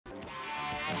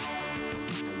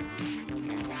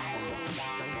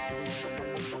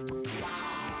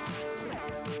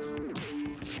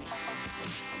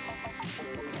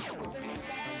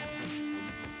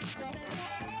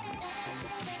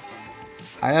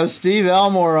I have Steve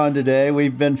Elmore on today.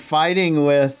 We've been fighting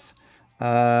with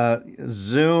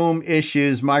Zoom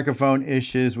issues, microphone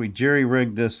issues. We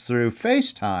jerry-rigged this through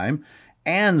FaceTime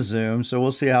and Zoom, so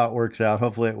we'll see how it works out.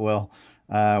 Hopefully it will.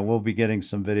 We'll be getting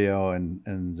some video,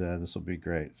 and this will be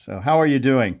great. So how are you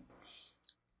doing?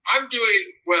 I'm doing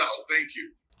well, thank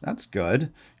you. That's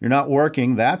good. You're not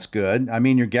working. That's good. I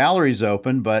mean, your gallery's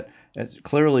open, but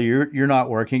clearly you're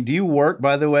not working. Do you work,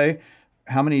 by the way?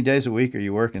 How many days a week are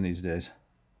you working these days?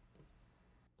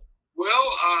 Well,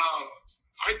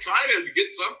 I try to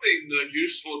get something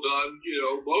useful done,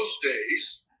 most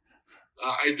days.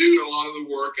 I do a lot of the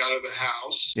work out of the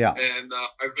house. Yeah. And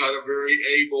I've got a very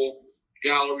able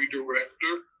gallery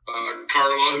director,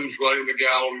 Carla, who's running the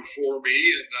gallery for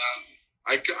me.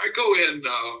 And I go in,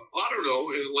 I don't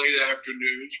know, in the late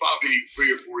afternoons, probably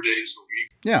 3 or 4 days a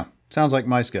week. Yeah. Sounds like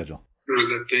my schedule. Sure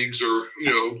that things are,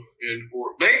 in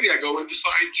work. Maybe I go in to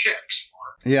sign checks,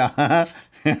 Mark. Yeah.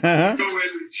 Go in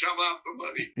and shell out the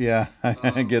money. Yeah,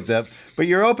 I get that. But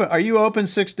you're open. Are you open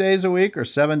 6 days a week or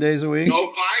 7 days a week? No,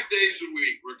 5 days a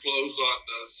week. We're closed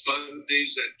on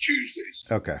Sundays and Tuesdays.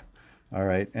 Okay. All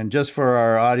right. And just for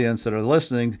our audience that are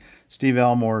listening, Steve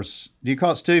Elmore's, do you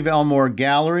call it Steve Elmore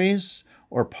Galleries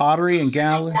or Pottery and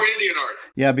Gallery? Or Indian art.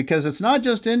 Yeah, because it's not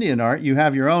just Indian art. You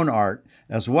have your own art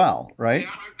as well, right? Yeah,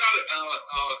 I've got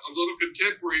a little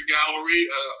contemporary gallery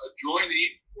adjoining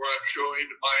where I'm showing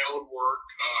my own work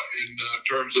in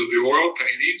terms of the oil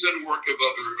paintings and work of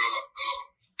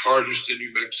other artists in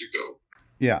New Mexico.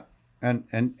 Yeah.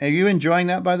 And are you enjoying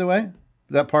that, by the way?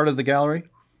 That part of the gallery?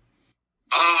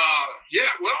 Yeah,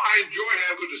 well, I enjoy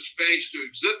having a space to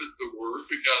exhibit the work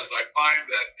because I find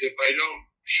that if I don't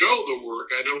show the work,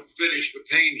 I don't finish the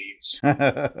paintings.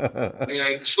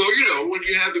 And so, when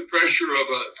you have the pressure of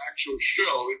an actual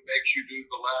show, it makes you do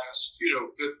the last,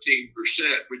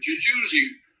 15%, which is usually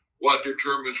what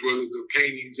determines whether the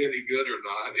painting's any good or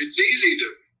not. It's easy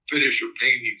to finish a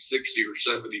painting 60 or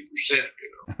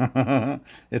 70%,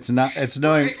 It's not, it's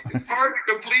knowing. It's hard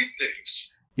to complete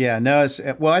things. Yeah, no,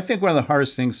 well, I think one of the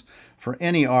hardest things for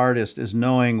any artist is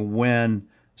knowing when,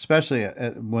 especially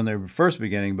when they're first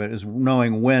beginning, but is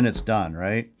knowing when it's done,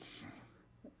 right?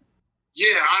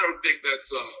 Yeah, I don't think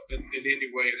that's in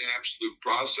any way an absolute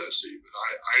process even.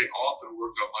 I often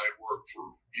work on my work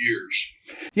for years.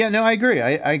 Yeah, no, I agree.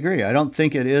 I agree. I don't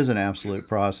think it is an absolute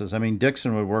process. I mean,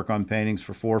 Dixon would work on paintings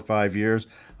for 4 or 5 years.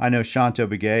 I know Chanto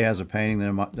Begay has a painting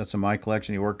that's in my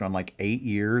collection. He worked on like 8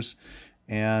 years.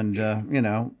 And,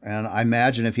 and I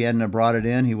imagine if he hadn't have brought it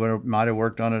in, he might have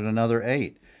worked on it another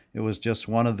 8. It was just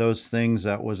one of those things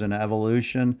that was an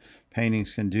evolution.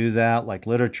 Paintings can do that, like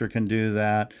literature can do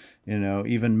that.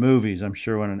 Even movies. I'm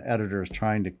sure when an editor is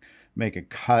trying to make a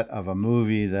cut of a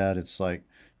movie that it's like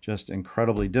just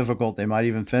incredibly difficult, they might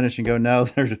even finish and go, no,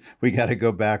 we got to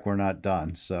go back. We're not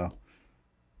done. So.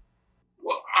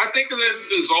 Well, I think of them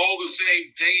as all the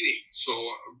same painting. So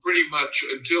pretty much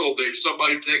until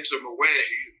somebody takes them away,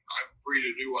 I'm free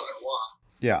to do what I want.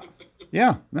 Yeah.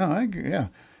 Yeah. No, I agree. Yeah.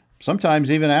 Sometimes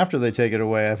even after they take it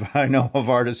away, I know of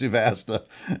artists who've asked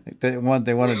they want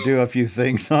to do a few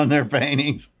things on their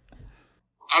paintings.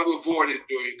 I've avoided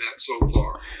doing that so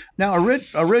far. Now,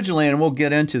 originally, and we'll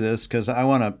get into this because I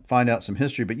want to find out some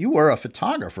history, but you were a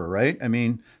photographer, right? I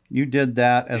mean, you did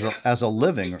that as a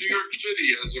living. In New York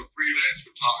City as a freelance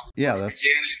photographer. Yeah, I began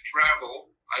in travel.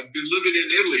 I've been living in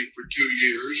Italy for 2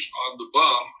 years on the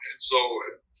bum, and so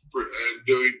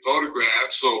doing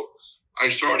photographs. So I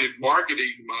started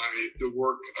marketing the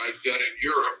work that I'd done in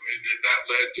Europe, and then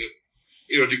that led to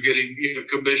to getting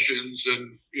commissions,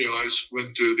 and I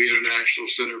went to the International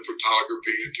Center of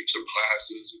Photography and took some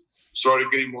classes and started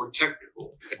getting more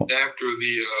technical. And after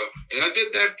and I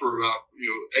did that for about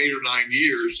 8 or 9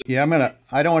 years. Yeah,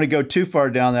 I don't want to go too far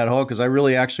down that hole because I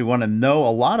really actually want to know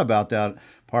a lot about that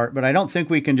part, but I don't think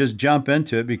we can just jump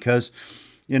into it because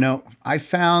I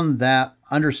found that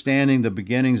understanding the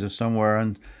beginnings of somewhere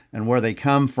and where they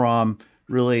come from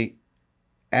really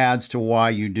adds to why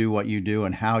you do what you do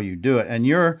and how you do it. And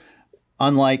you're,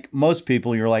 unlike most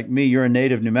people, you're like me, you're a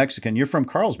native New Mexican. You're from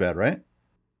Carlsbad, right?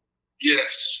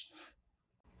 Yes.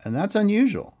 And that's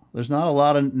unusual. There's not a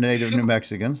lot of native New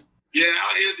Mexicans. Yeah,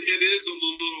 it is a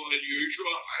little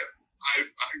unusual. I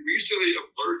recently have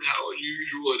learned how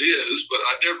unusual it is, but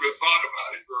I never thought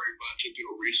about it very much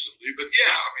until recently. But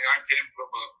yeah, I mean, I came from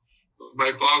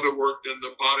my father worked in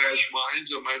the potash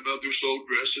mines and my mother sold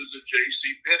dresses at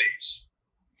J.C. Penney's.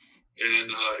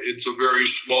 And it's a very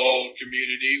small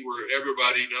community where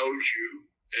everybody knows you,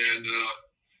 and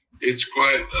it's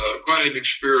quite an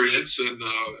experience. And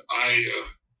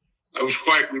I was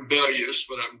quite rebellious,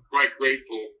 but I'm quite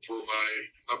grateful for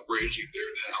my upraising there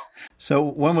now. So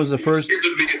when was the first? It's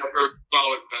given me a very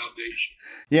solid foundation.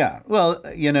 Yeah, well,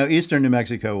 Eastern New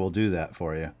Mexico will do that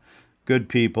for you. Good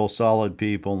people, solid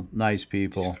people, nice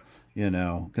people,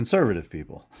 conservative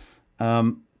people.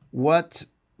 What?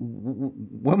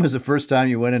 When was the first time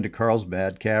you went into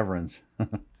Carlsbad Caverns?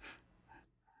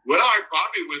 Well, I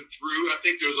probably went through, I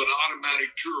think there's an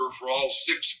automatic tour for all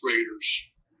sixth graders.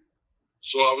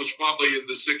 So I was probably in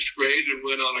the sixth grade and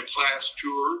went on a class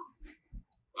tour.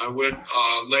 I went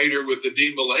later with the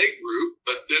D. Malay group,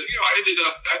 but then, I ended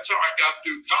up, that's how I got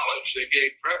through college. They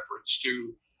gave preference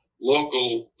to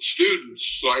local students.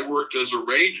 So I worked as a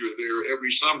ranger there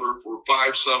every summer for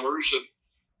 5 summers.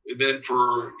 And then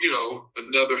for,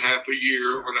 another half a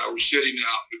year when I was sitting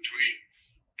out between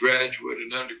graduate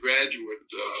and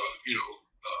undergraduate,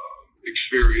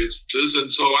 experiences.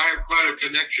 And so I have quite a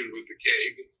connection with the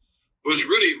cave. It was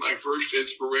really my first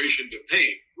inspiration to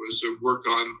paint, was to work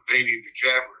on painting the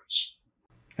caverns.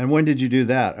 And when did you do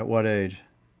that? At what age?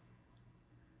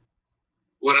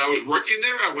 When I was working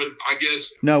there, I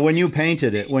guess. No, when you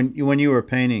painted it, when you were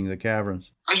painting the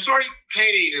caverns. I started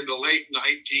painting in the late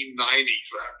 1990s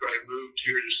after I moved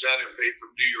here to Santa Fe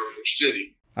from New York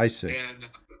City. I see. And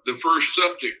the first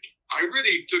subject, I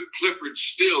really took Clifford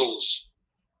Still's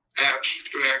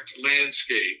abstract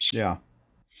landscapes. Yeah.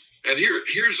 And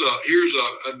here's a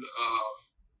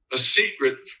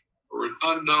secret, or an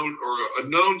unknown or a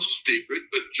known secret,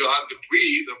 but John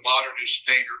Dupuy, the modernist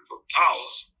painter from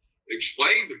Taos,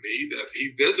 explained to me that he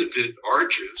visited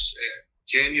arches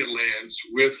and canyonlands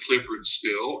with Clifford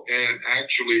Still, and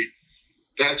actually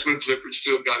that's when Clifford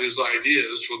Still got his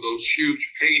ideas for those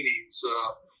huge paintings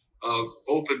of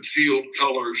open field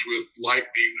colors with lightning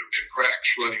and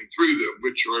cracks running through them,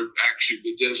 which are actually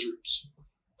the deserts.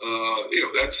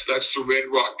 That's the Red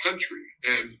Rock country.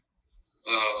 And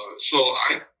so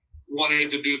I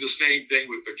wanted to do the same thing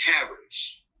with the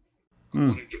caverns. I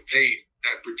wanted to paint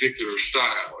that particular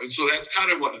style. And so that's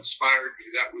kind of what inspired me.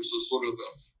 That was the sort of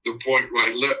the point where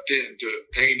I leapt into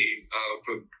painting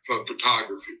from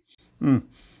photography.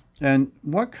 And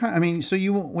what kind, so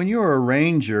when you were a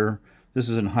ranger, this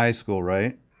is in high school,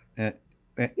 right?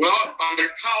 Well, my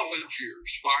college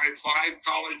years, five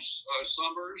college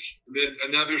summers, and then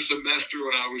another semester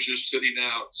when I was just sitting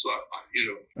out. So,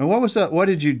 And what was that? What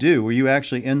did you do? Were you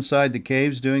actually inside the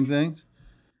caves doing things?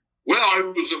 Well,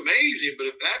 it was amazing, but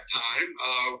at that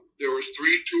time, there was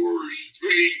 3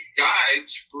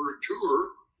 guides per tour,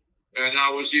 and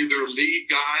I was either lead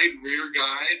guide, rear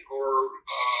guide, or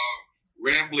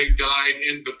rambling guide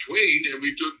in between, and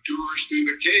we took tours through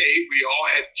the cave. We all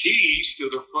had keys to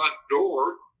the front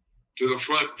door, to the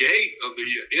front gate of the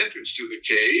entrance to the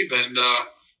cave, and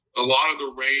a lot of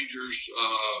the rangers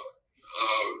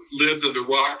lived in the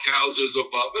rock houses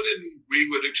above it, and we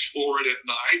would explore it at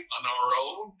night on our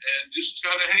own and just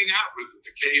kind of hang out with it.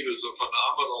 The cave is a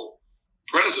phenomenal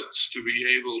presence to be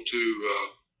able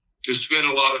to spend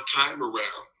a lot of time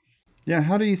around. Yeah,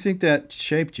 how do you think that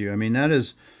shaped you? I mean, that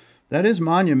is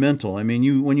monumental. I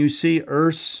mean, when you see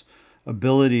Earth's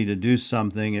ability to do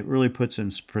something, it really puts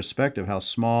in perspective how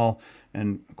small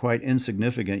and quite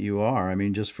insignificant you are. I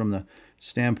mean, just from the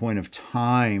standpoint of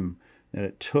time that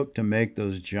it took to make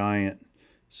those giant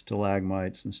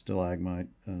stalagmites and stalagmite.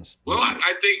 Well,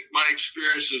 I think my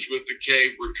experiences with the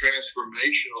cave were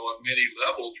transformational on many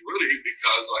levels, really,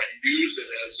 because I used it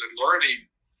as a learning,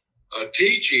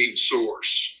 teaching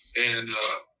source, and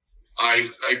I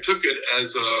took it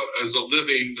as a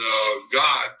living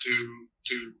God to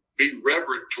be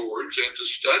reverent towards and to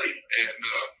study. And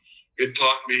it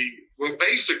taught me, well,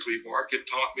 basically, Mark, it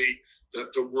taught me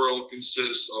that the world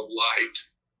consists of light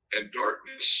and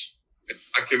darkness. And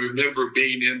I can remember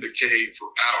being in the cave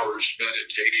for hours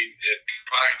meditating and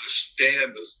trying to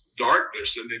stand the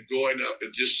darkness, and then going up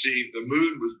and just seeing the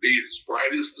moon was being as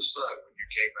bright as the sun when you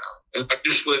came out. And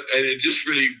it just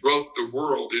really broke the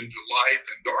world into light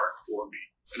and dark for me.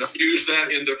 And I used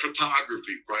that in the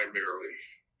photography primarily.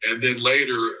 And then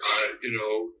later,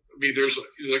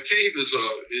 the cave is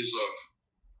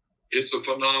a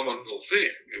phenomenal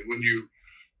thing.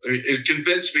 And it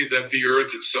convinced me that the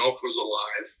earth itself was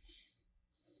alive,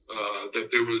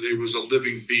 that it was a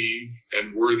living being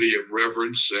and worthy of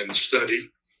reverence and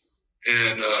study.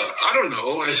 And I don't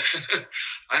know, I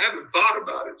haven't thought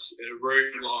about it in a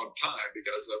very long time,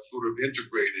 because I've sort of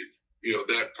integrated,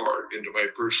 that part into my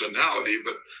personality.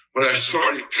 But when I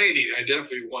started painting, I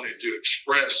definitely wanted to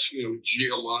express,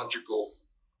 geological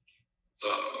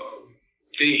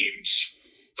themes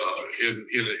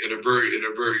in a very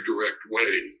direct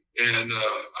way. And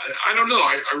I don't know,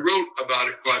 I wrote about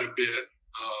it quite a bit.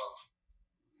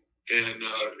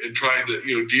 and trying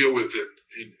to, deal with it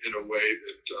in a way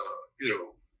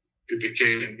that, it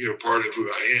became, part of who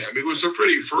I am. It was a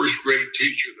pretty first grade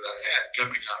teacher that I had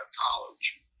coming out of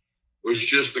college, was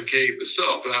just the cave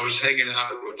itself. And I was hanging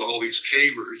out with all these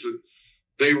cavers, and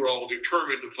they were all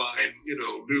determined to find,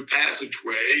 new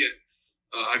passageway. And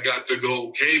I got to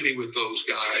go caving with those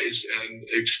guys and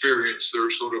experience their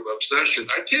sort of obsession.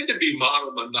 I tend to be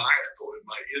monomaniacal in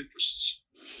my interests.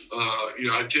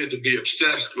 I tend to be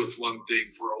obsessed with one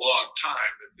thing for a long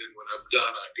time, and then when I'm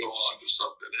done, I go on to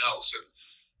something else. And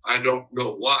I don't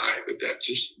know why, but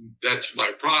that's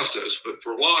my process. But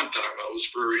for a long time, I was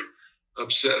very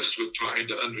obsessed with trying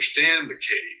to understand the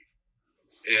cave.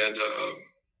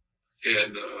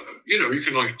 And you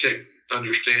can only take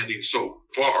understanding so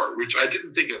far, which I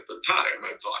didn't think at the time.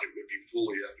 I thought it would be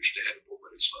fully understandable,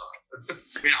 but it's not.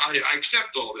 I mean, I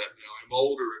accept all that now. I'm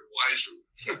older and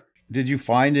wiser. Did you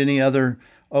find any other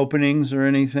openings or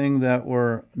anything that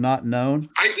were not known?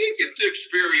 I did get to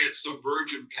experience some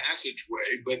virgin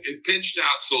passageway, but it pinched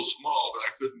out so small that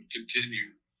I couldn't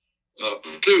continue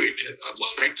pursuing it.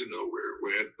 I'd like to know where it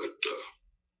went, but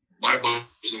my body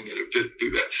wasn't going to fit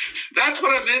through that. That's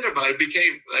what I meant about it. It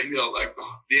became, like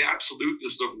the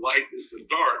absoluteness of lightness and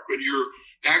dark. When you're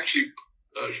actually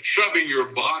shoving your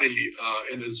body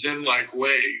in a Zen-like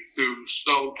way through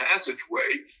stone passageway,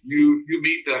 you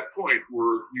meet that point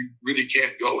where you really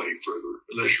can't go any further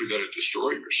unless you're going to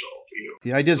destroy yourself.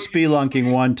 Yeah, I did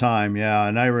spelunking one time, yeah,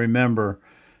 and I remember,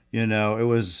 it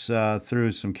was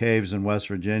through some caves in West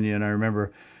Virginia, and I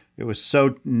remember it was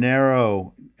so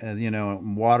narrow,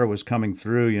 and water was coming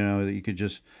through, that you could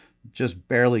just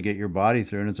barely get your body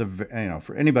through. And it's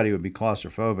for anybody who would be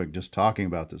claustrophobic, just talking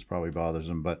about this probably bothers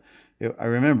them. But I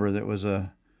remember that was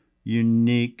a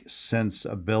unique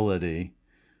sensibility,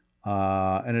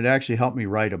 and it actually helped me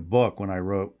write a book. When I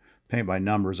wrote Paint by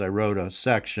Numbers, I wrote a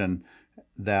section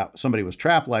that somebody was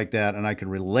trapped like that, and I could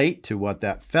relate to what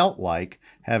that felt like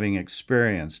having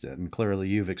experienced it. And clearly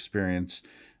you've experienced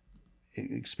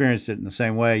it in the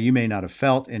same way. You may not have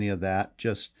felt any of that,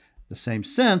 just the same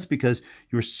sense, because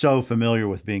you were so familiar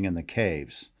with being in the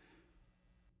caves.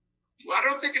 Well, I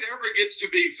don't think it ever gets to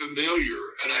be familiar.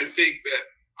 And I think that,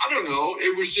 I don't know,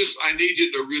 it was just, I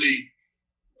needed a really,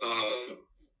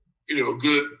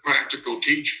 good practical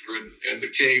teacher, and the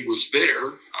cave was there.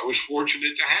 I was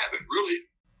fortunate to have it, really.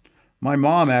 My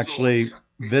mom actually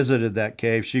visited that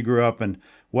cave. She grew up in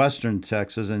Western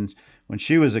Texas, and when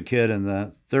she was a kid in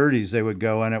the 30s, they would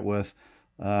go in it with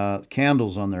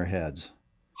candles on their heads.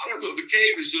 I don't know. The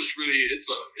cave is just really,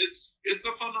 it's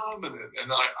a phenomenon,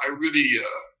 and I really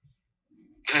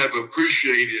have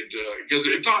appreciated because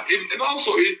it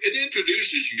also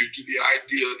introduces you to the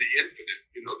idea of the infinite.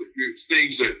 It's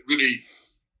things that really,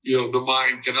 the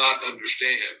mind cannot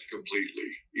understand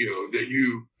completely.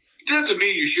 It doesn't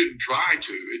mean you shouldn't try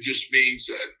to. It just means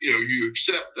that you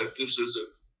accept that this isn't.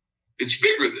 It's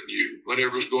bigger than you.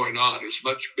 Whatever's going on is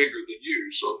much bigger than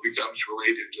you. So it becomes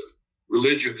related to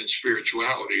religion and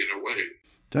spirituality in a way.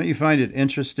 Don't you find it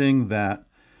interesting that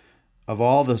of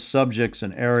all the subjects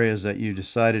and areas that you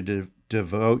decided to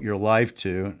devote your life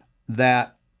to,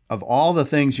 that of all the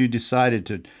things you decided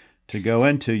to go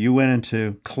into, you went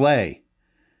into clay,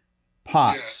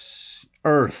 pots,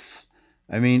 earth.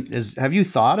 I mean, have you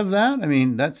thought of that? I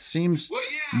mean, that seems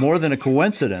more than a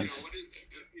coincidence.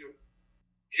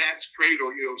 Cat's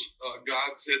cradle,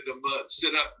 God said to mud,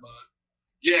 sit up, mud.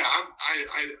 Yeah,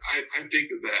 I think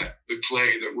of that, the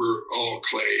clay, that we're all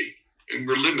clay, and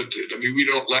we're limited. I mean, we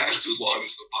don't last as long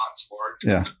as the pot's marked.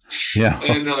 Yeah.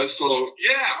 And of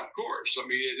course. I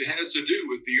mean, it has to do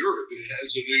with the earth. It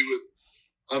has to do with,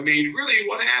 really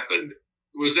what happened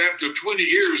was after 20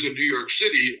 years in New York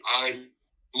City, I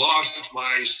lost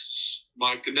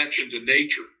my connection to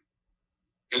nature.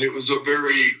 And it was a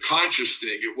very conscious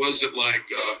thing. It wasn't like,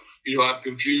 I'm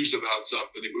confused about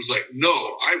something. It was like,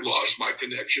 no, I've lost my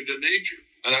connection to nature.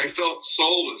 And I felt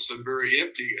soulless and very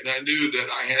empty. And I knew that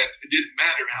it didn't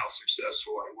matter how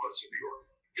successful I was in New York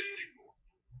anymore.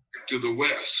 To the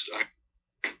West, I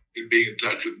could be in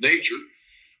touch with nature.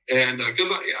 And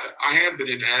because I have been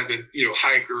an avid,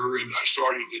 hiker, and I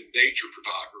started in nature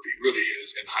photography, really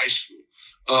is, in high school.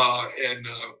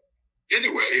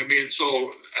 Anyway,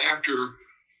 so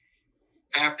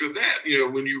after that,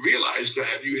 when you realize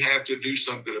that, you have to do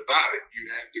something about it. You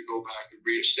have to go back and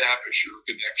reestablish your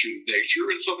connection with nature.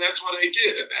 And so that's what I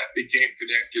did. And that became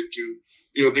connected to,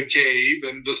 the cave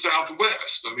and the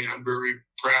Southwest. I'm very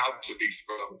proud to be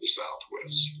from the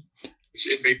Southwest.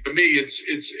 To me,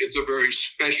 it's a very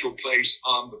special place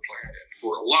on the planet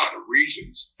for a lot of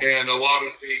reasons, and a lot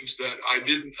of things that I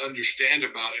didn't understand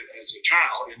about it as a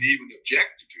child and even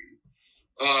objected to.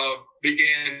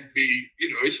 began to be,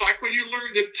 it's like when you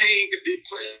learn that pain can be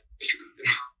pleasure.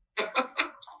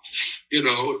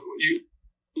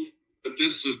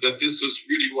 That this is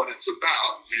really what it's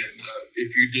about, and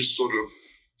if you just sort of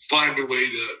find a way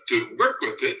to work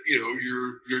with it,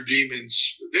 your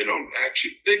demons, they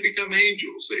become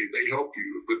angels. They help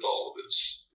you with all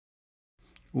this.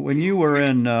 When you were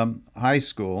in high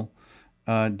school,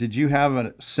 did you have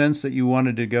a sense that you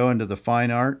wanted to go into the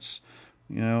fine arts,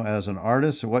 as an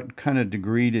artist? What kind of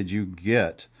degree did you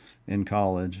get in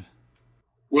college?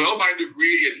 Well, my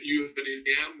degree at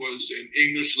UNM was in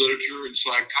English literature and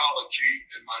psychology,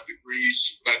 and my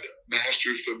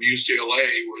master's from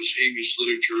UCLA was English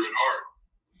literature and art.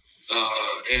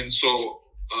 And so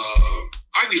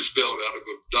I just bailed out of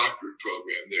a doctorate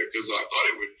program there because I thought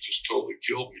it would just totally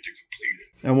kill me to complete it.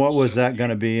 And what was that going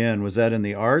to be in? Was that in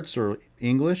the arts or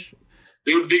English?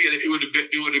 It would have been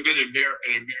in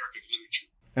American literature.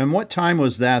 And what time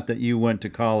was that you went to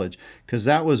college? Because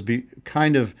that was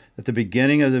kind of at the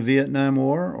beginning of the Vietnam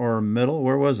War or middle?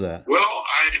 Where was that? Well,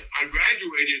 I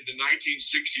graduated in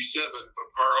 1967 from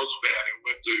Carlsbad and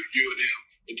went to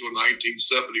UNM until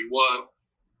 1971,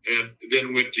 and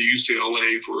then went to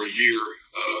UCLA for a year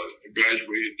and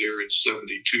graduated there in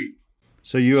 72.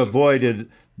 So you avoided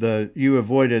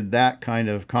that kind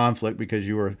of conflict because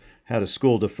you had a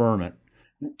school deferment.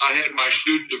 I had my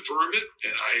student deferment,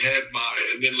 and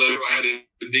then later I had a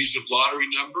decent lottery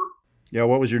number. Yeah,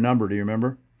 what was your number? Do you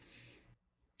remember?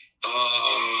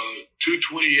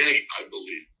 228, I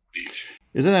believe.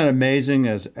 Isn't that amazing?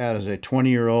 As a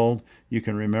 20-year-old, you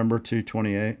can remember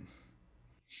 228.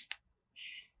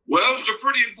 Well, it's a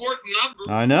pretty important number.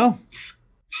 I know.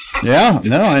 Yeah,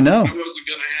 no, I know. I wasn't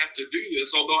going to have to do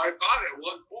this, although I thought at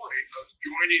one point of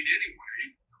joining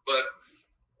anyway, but.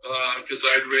 Because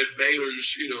I'd read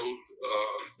Mailer's,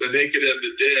 The Naked and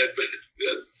the Dead, but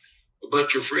then a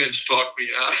bunch of friends talked me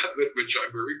out of it, which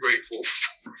I'm very grateful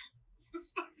for.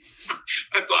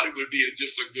 I thought it would be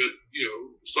just a good,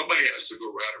 somebody has to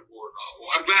go write a war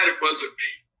novel. I'm glad it wasn't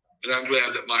me, and I'm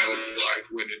glad that my own life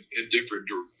went in different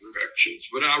directions.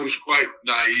 But I was quite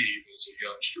naive as a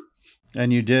youngster.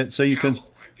 And you did, so and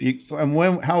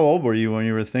how old were you when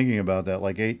you were thinking about that?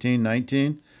 Like 18,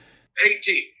 19?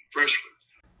 18, freshman.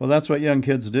 Well, that's what young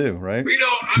kids do, right? I'm an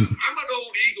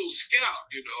old Eagle Scout.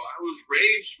 I was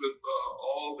raised with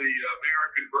all the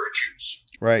American virtues.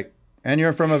 Right. And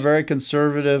you're from a very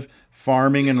conservative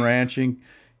farming and ranching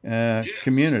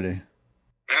community.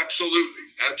 Absolutely.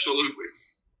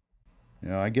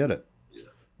 Yeah, I get it. Yeah.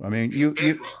 I mean, you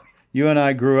and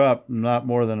I grew up not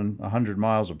more than 100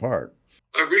 miles apart.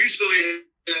 I recently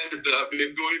had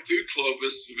been going through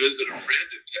Clovis to visit a friend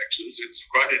in Texas. It's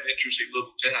quite an interesting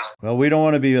little town. Well, we don't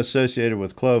want to be associated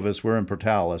with Clovis. We're in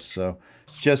Portales, so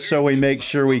just so we make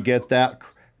sure we get that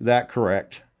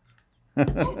correct. Okay.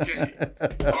 All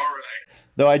right.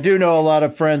 Though I do know a lot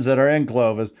of friends that are in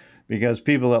Clovis because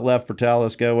people that left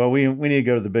Portales go, well, we need to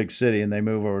go to the big city, and they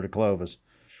move over to Clovis.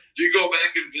 Do you go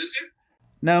back and visit?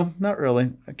 No, not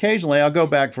really. Occasionally, I'll go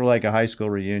back for like a high school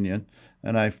reunion,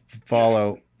 and I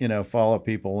follow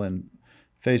people in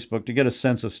Facebook to get a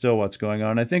sense of still what's going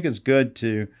on. I think it's good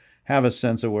to have a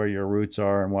sense of where your roots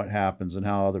are and what happens and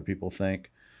how other people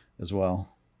think as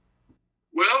well.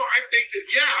 Well, I think that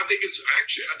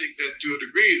to a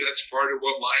degree, that's part of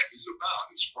what life is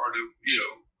about. It's part of,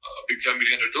 becoming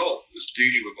an adult, is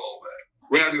dealing with all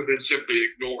that, rather than simply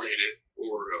ignoring it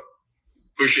or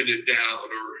pushing it down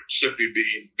or simply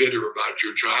being bitter about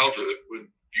your childhood when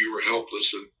you were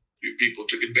helpless and people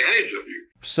took advantage of you.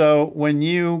 So when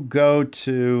you go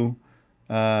to,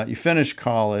 you finish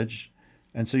college,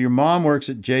 and so your mom works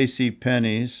at J.C.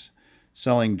 Penney's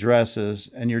selling dresses,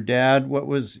 and your dad,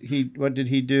 what did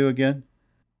he do again?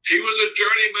 He was a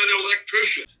journeyman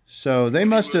electrician. So they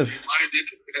must have...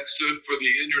 That stood for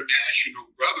the International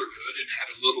Brotherhood and had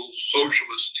a little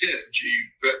socialist tinge. He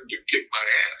threatened to kick my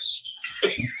ass.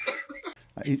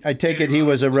 I take it he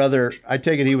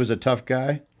was a tough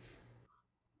guy?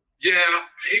 Yeah,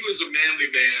 he was a manly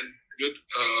man,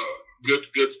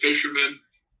 good fisherman,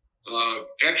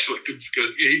 excellent.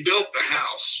 Good. He built the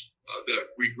house that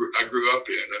I grew up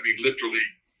in. I mean, literally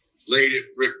laid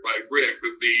it brick by brick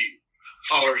with me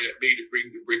hollering at me to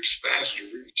bring the bricks faster,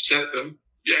 set them.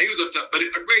 Yeah, he was but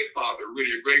a great father,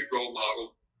 really a great role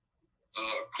model.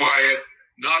 Quiet,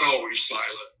 not always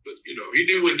silent, but he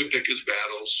knew when to pick his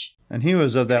battles. And he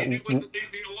was of that. He knew when to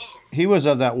leave me alone. He was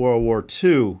of that World War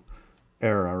II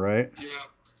era, right?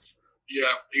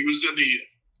 Yeah. He was in the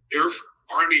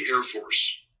Army Air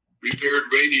Force,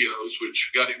 repaired radios,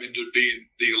 which got him into being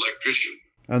the electrician.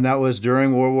 And that was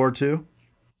during World War II?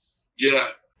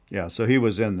 Yeah. Yeah, so he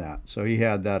was in that. So he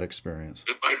had that experience.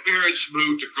 And my parents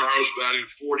moved to Carlsbad in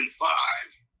 '45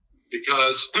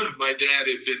 because my dad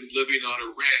had been living on a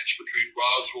ranch between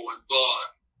Roswell and Vaughn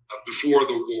before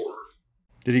the war.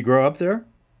 Did he grow up there?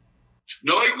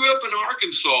 No, he grew up in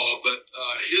Arkansas, but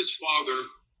his father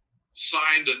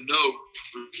signed a note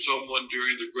for someone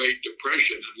during the Great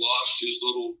Depression and lost his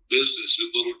little business,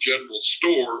 his little general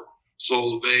store.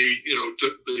 So they,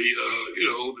 took the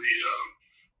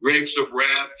Grapes of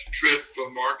Wrath trip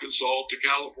from Arkansas to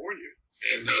California.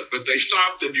 And but they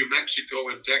stopped in New Mexico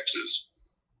and Texas,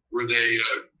 where they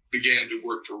began to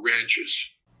work for ranches.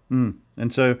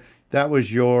 And so that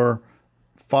was your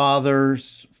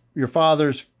father's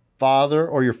father,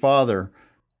 or your father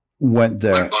went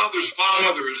there? My father's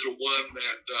father is the one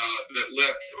that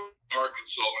left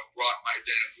Arkansas and brought my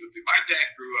dad with him. My dad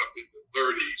grew up in the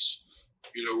 30s,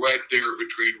 right there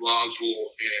between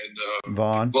Roswell and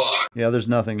Vaughn. Yeah, there's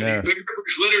nothing there. There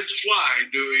was Leonard Sly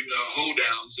doing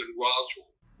hoedowns in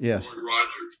Roswell. Yes. Roy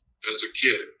Rogers as a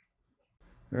kid.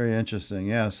 Very interesting.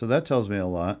 Yeah, so that tells me a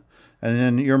lot. And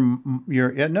then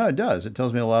it does. It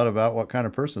tells me a lot about what kind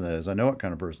of person that is. I know what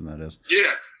kind of person that is.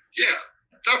 Yeah,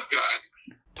 tough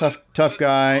guy. Tough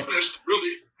guy. Honest,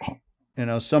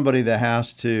 really. Somebody that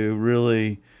has to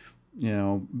really,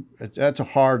 that's a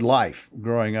hard life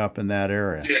growing up in that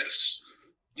area. Yes.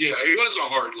 Yeah, it was a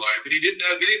hard life. And he didn't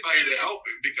have anybody to help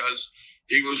him because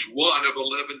he was one of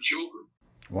 11 children.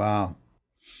 Wow.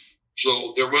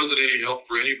 So there wasn't any help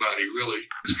for anybody, really.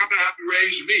 It's kind of how he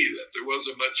raised me, that there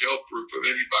wasn't much help from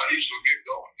anybody, so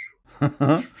get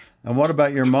going. And what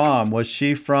about your mom? Was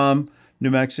she from New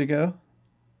Mexico?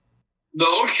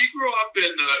 No, she grew up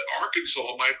in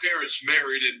Arkansas. My parents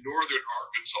married in northern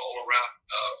Arkansas around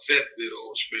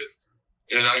Fayetteville, Smith.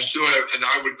 And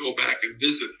I would go back and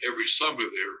visit every summer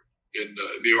there in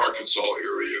the Arkansas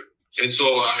area. And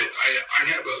so I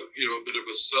have a bit of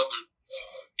a southern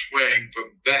twang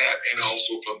from that, and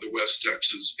also from the West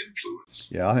Texas influence.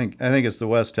 Yeah, I think it's the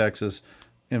West Texas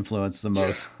influence the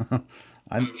most. Yeah.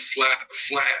 flat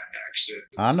accent.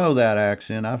 I know that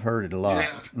accent. I've heard it a lot.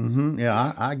 Yeah,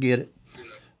 yeah, I get it. Yeah.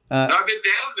 I've been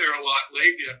down there a lot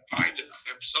lately.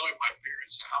 I'm selling my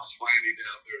parents' house finally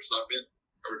down there, so I've been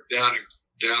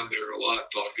down there a lot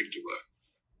talking to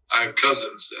I have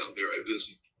cousins down there. I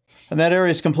visit. And that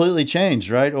area's completely changed,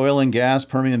 right? Oil and gas,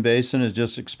 Permian Basin has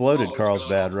just exploded,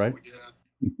 Carlsbad, right?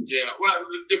 Yeah. Well,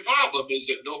 the problem is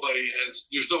that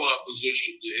there's no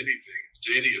opposition to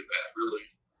any of that, really.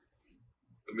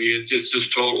 I mean, it's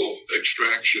just total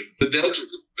extraction. The desert's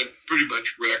been pretty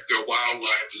much wrecked. Their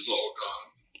wildlife is all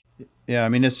gone. Yeah, I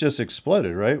mean, it's just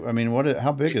exploded, right? I mean,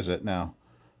 how big is it now?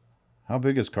 How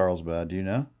big is Carlsbad? Do you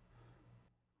know?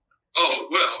 Oh,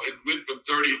 well, it went from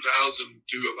 30,000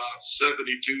 to about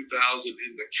 72,000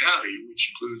 in the county,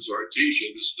 which includes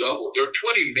Artesia. This doubled. There are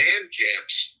 20 man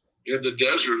camps in the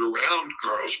desert around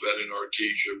Carlsbad and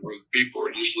Artesia where people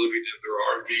are just living in their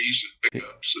RVs and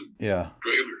pickups and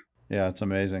trailers. Yeah, it's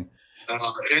amazing. And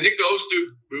it goes through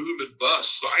boom and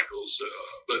bust cycles.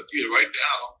 But, right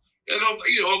now, and,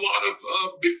 a lot of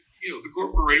the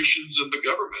corporations and the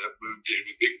government have moved in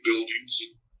with big buildings,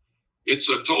 and it's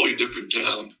a totally different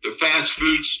town. The fast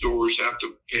food stores have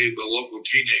to pay the local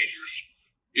teenagers,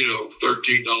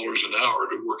 $13 an hour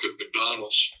to work at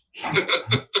McDonald's.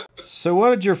 So what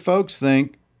did your folks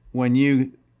think when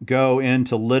you go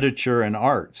into literature and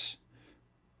arts?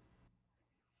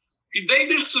 They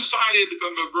just decided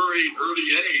from a very early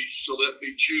age to let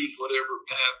me choose whatever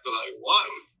path that I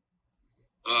wanted.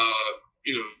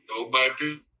 My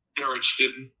parents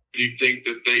didn't really think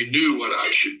that they knew what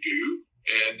I should do.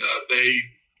 And they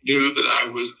knew that I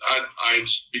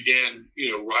began,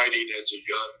 writing as a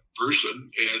young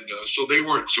person, and so they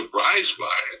weren't surprised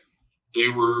by it. They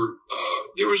were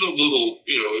there was a little,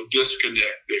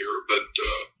 disconnect there, but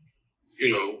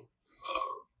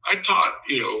I taught,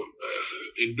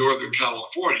 in Northern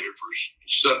California for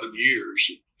 7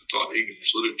 years. I taught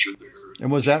English literature there.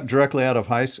 And was that directly out of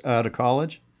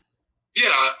college? Yeah,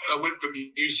 I went from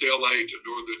UCLA to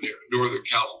Northern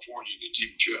California to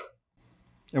teach.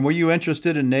 And were you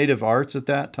interested in native arts at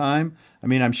that time? I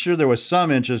mean, I'm sure there was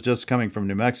some interest just coming from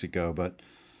New Mexico, but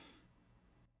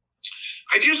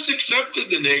I just accepted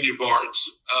the native arts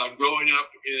growing up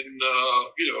in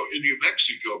New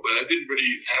Mexico, but I didn't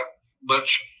really have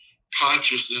much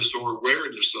consciousness or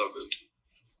awareness of it.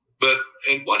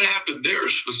 And what happened there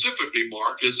specifically,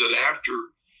 Mark, is that after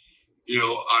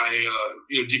I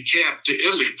decamped to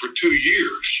Italy for 2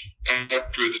 years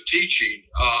after the teaching,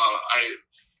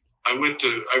 I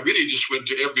really just went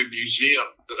to every museum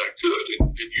that I could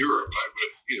in Europe. I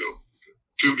went,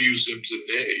 2 museums a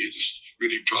day, just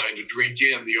really trying to drink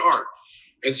in the art.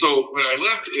 And so when I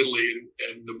left Italy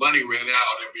and the money ran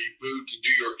out and we moved to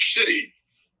New York City,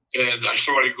 and I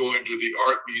started going to the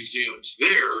art museums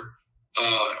there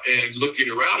and looking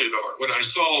around at art. When I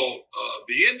saw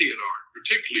the Indian art,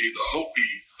 particularly the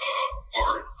Hopi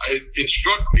art, it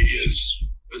struck me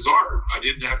as art. I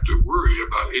didn't have to worry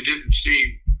about it. It didn't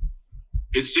seem.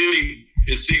 It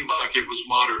seemed like it was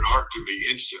modern art to me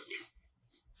instantly,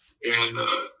 and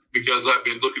because I've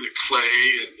been looking at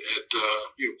Clay and at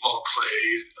Paul Clay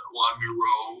and Juan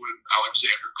Miro and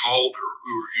Alexander Calder,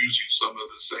 who are using some of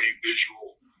the same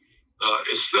visual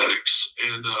aesthetics,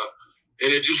 and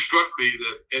it just struck me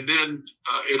that, and then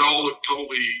it all looked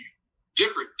totally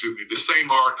different to me. The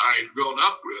same art I had grown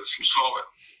up with, saw it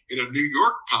in a New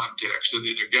York context and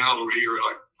in a gallery, or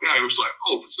I was like,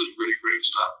 oh, this is really great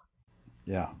stuff.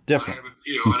 Yeah, different. And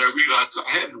I realized I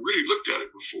hadn't really looked at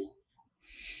it before.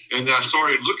 And I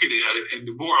started looking at it, and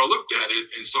the more I looked at it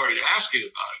and started asking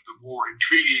about it, the more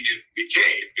intriguing it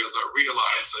became, because I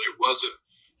realized that it wasn't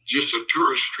just a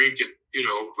tourist trinket,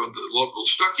 from the local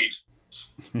Stuckies.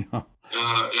 Yeah.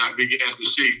 And I began to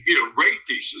see, great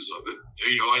pieces of it,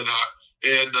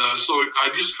 so I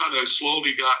just kind of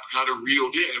slowly got kind of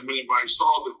reeled in. And when I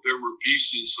saw that there were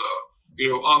pieces,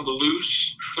 on the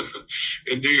loose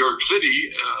in New York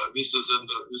City, this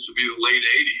would be the late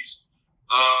 '80s.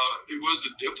 It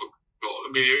wasn't difficult.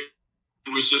 I mean,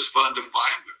 it was just fun to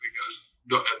find them because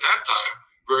at that time,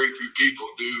 very few people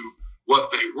knew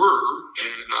what they were,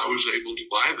 and I was able to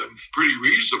buy them pretty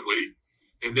reasonably.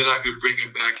 And then I could bring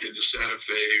them back into Santa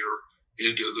Fe or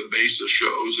into the Mesa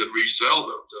shows and resell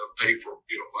them to pay for,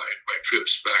 my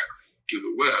trips back to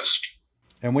the West.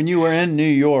 And when you were in New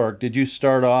York, did you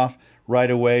start off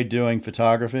right away doing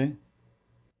photography?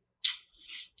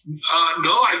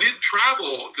 No, I did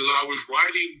travel because I was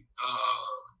writing,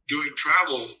 doing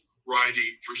travel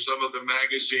writing for some of the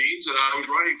magazines, and I was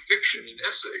writing fiction and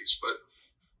essays, but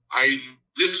I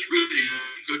just really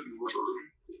couldn't work.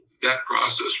 That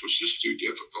process was just too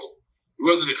difficult.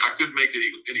 I couldn't make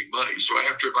any money. So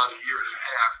after about a year and a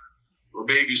half, or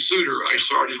maybe sooner, I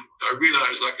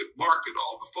realized I could market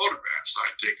all the photographs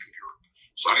I'd taken here.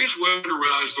 So I just went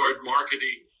around and started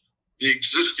marketing the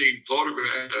existing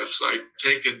photographs I'd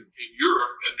taken in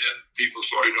Europe, and then people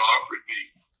started offering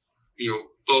me,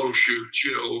 photo shoots,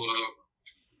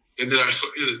 and then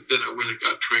I went and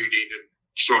got training and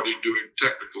started doing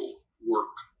technical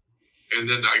work. And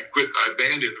then I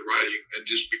abandoned the writing and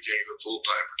just became a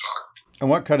full-time photographer. And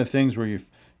what kind of things were you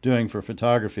doing for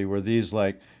photography? Were these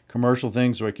like commercial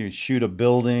things where you could shoot a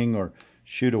building or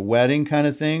shoot a wedding kind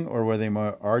of thing, or were they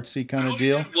more artsy kind of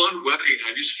deal? I only did one wedding.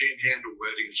 I just can't handle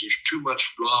weddings. There's too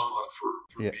much drama for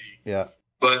me. Yeah.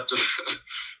 But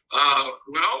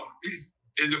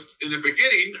in the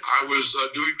beginning, I was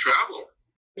doing travel,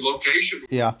 location.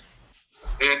 Yeah.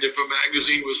 And if a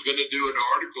magazine was going to do an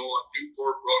article on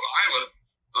Newport, Rhode Island,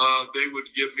 they would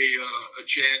give me a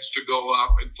chance to go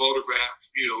up and photograph,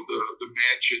 the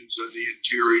mansions and the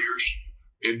interiors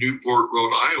in Newport,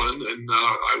 Rhode Island, and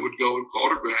I would go and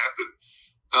photograph.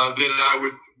 And then I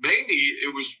would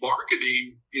it was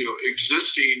marketing,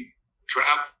 existing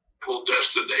travel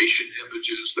destination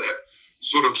images that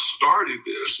sort of started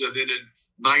this. And then in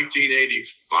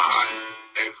 1985,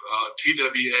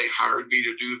 TWA hired me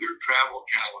to do their travel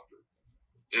calendar,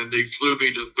 and they flew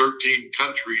me to 13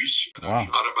 countries. And wow. I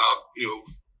shot about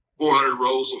 400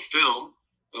 rolls of film.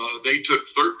 They took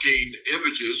 13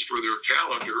 images for their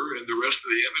calendar, and the rest of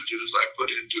the images I put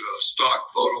into a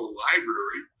stock photo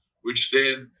library, which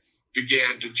then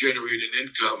began to generate an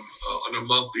income on a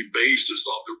monthly basis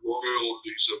on the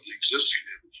royalties of the existing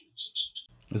images.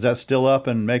 Is that still up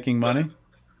and making money?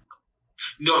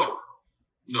 No,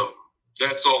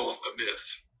 that's all a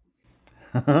myth.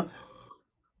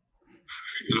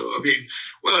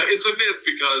 It's a myth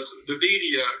because the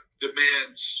media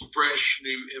demands fresh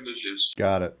new images.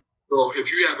 Got it. So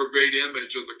if you have a great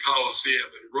image of the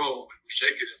Colosseum in Rome, it was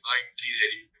taken in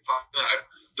 1985,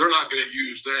 they're not going to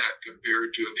use that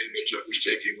compared to an image that was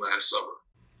taken last summer.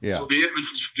 Yeah. So the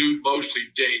images do mostly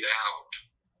date out,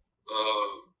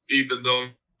 even though,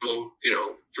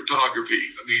 photography,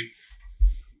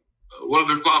 one of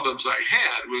the problems I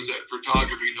had was that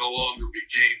photography no longer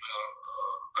became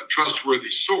a trustworthy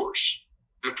source.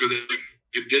 After they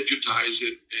could digitize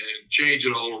it and change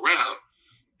it all around,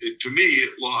 to me,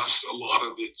 it lost a lot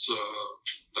of its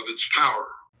power.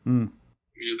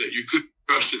 That you couldn't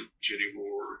trust it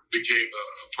anymore became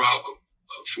a problem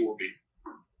for me.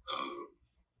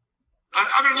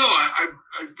 I don't know.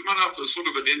 I've gone up to sort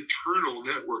of an internal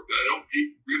network that I don't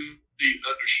really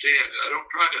understand. I don't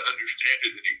try to understand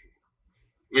it anymore.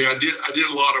 I did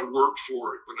a lot of work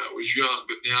for it when I was young,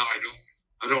 but now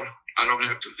I I don't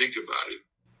have to think about it.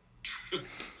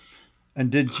 And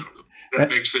did I you? don't know if that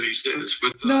makes any sense,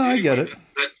 but No, I get anyway, it.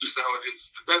 that's just how it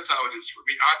is. That's how it is for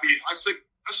me. I mean, I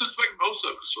suspect most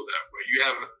of us are that way. You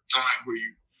have a time where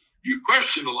you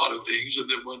question a lot of things, and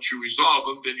then once you resolve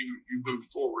them, then you move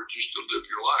forward just to live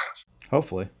your life.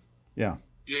 Hopefully, yeah.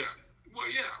 Yeah. Well,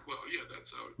 yeah.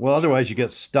 That's how. Well, otherwise you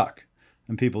get stuck,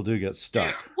 and people do get stuck.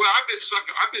 Yeah. Well, I've been stuck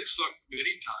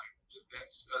many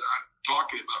times. I'm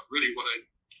talking about really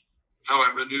how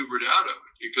I maneuvered out of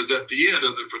it, because at the end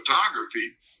of the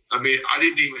photography, I mean, I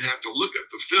didn't even have to look at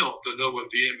the film to know what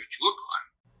the image looked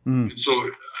like, and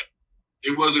so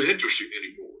it wasn't interesting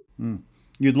anymore.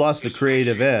 You'd lost the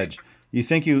creative edge. You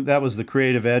think that was the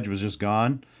creative edge was just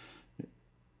gone?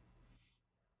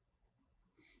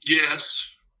 Yes.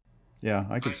 Yeah,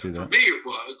 I could see that. For me, it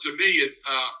was. To me,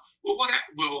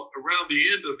 around the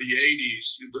end of the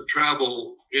 80s, the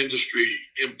travel industry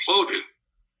imploded.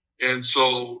 And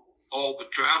so all the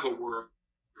travel work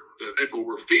that people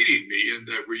were feeding me and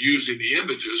that were using the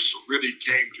images really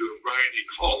came to a grinding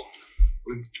halt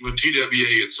when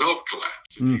TWA itself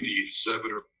collapsed in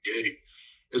 87 or 88.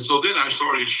 And so then I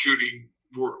started shooting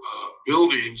more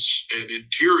buildings and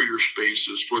interior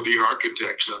spaces for the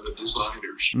architects and the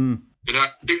designers. And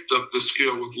I picked up the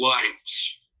skill with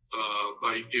lights,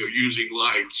 by using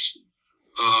lights.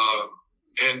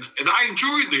 And I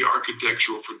enjoyed the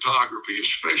architectural photography,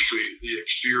 especially the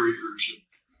exteriors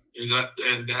and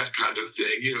that kind of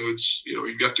thing.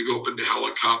 You got to go up into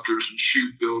helicopters and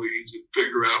shoot buildings and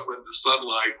figure out when the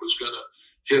sunlight was going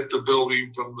to hit the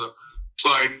building from the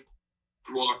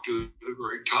sidewalk to the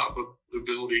very top of the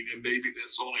building, and maybe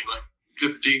that's only like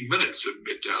 15 minutes in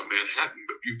Midtown Manhattan,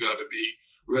 but you got to be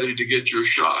ready to get your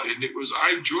shot. And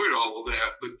I enjoyed all of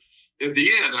that, but in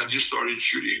the end, I just started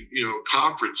shooting,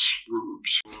 conference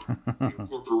rooms,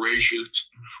 corporations,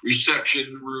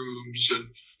 reception rooms, and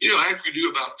after you do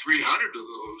about 300 of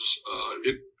those,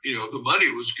 the money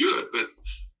was good, but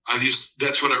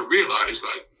that's when I realized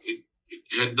it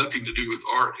had nothing to do with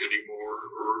art anymore,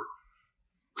 or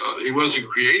it wasn't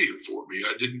creative for me.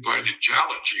 I didn't find it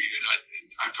challenging, and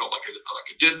I felt like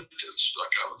a dentist.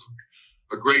 Like I was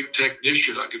a great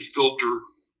technician. I could filter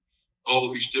all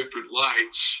of these different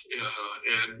lights,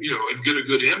 and get a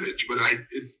good image. But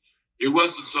it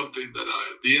wasn't something that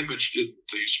the image didn't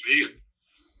please me.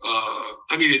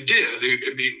 And it did.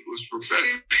 It was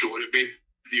professional, and it made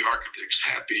the architects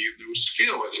happy, and there was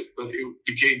skill in it. But it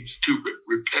became too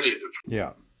repetitive.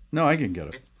 Yeah. No, I can get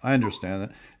it. I understand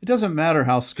that. It doesn't matter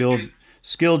how skilled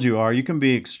you are. You can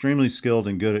be extremely skilled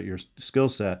and good at your skill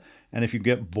set. And if you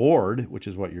get bored, which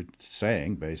is what you're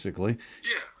saying, basically,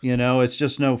 it's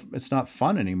just it's not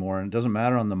fun anymore. And it doesn't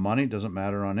matter on the money. It doesn't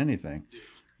matter on anything.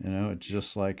 It's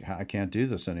just like, I can't do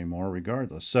this anymore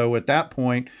regardless. So at that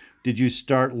point, did you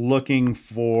start looking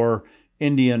for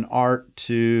Indian art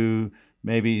to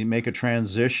maybe make a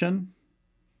transition?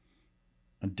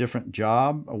 A different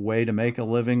job, a way to make a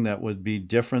living that would be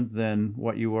different than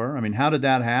what you were? I mean, how did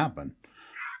that happen?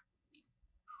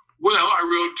 Well, I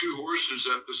rode two horses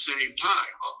at the same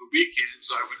time. On the weekends,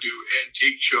 I would do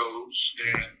antique shows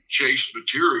and chase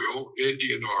material,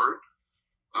 Indian art,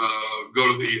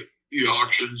 go to the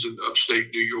auctions in upstate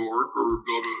New York, or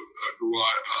go to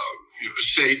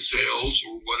estate sales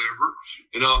or whatever.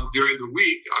 And during the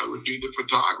week, I would do the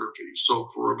photography. So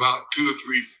for about 2 or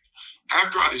 3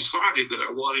 after I decided that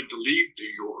I wanted to leave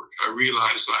New York, I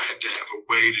realized I had to have a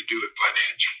way to do it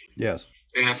financially. Yes.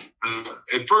 And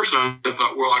at first I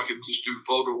thought, well, I could just do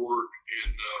photo work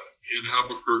in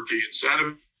Albuquerque and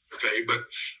Santa Fe. But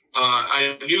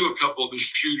I knew a couple of the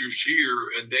shooters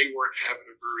here, and they weren't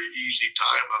having a very easy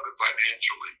time of it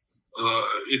financially.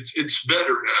 It's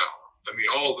better now. I mean,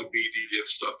 all the media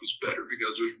stuff is better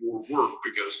because there's more work,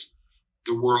 because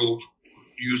the world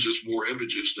uses more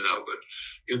images now. But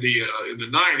in the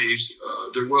 90s,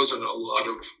 there wasn't a lot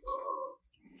of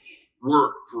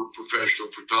work for professional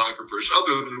photographers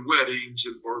other than weddings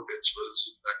and bar mitzvahs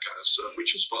and that kind of stuff,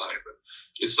 which is fine, but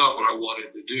it's not what I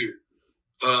wanted to do.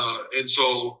 And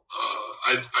so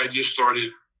I just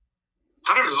started.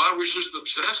 I don't know. I was just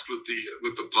obsessed with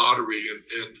the pottery and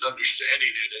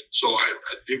understanding it, and so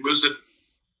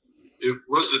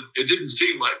it didn't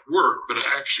seem like work, but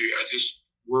I just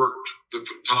worked the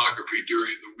photography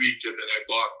during the week, and then I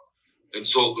bought and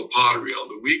sold the pottery on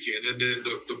the weekend, and then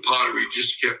the pottery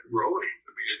just kept growing.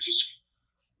 I mean,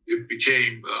 it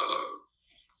became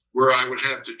where I would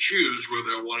have to choose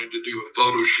whether I wanted to do a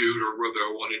photo shoot or whether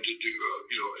I wanted to do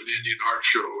an Indian art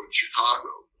show in Chicago.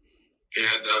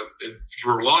 And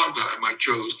for a long time, I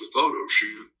chose the photo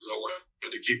shoot. I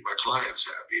wanted to keep my clients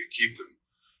happy and keep them,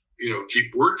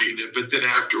 keep working it. But then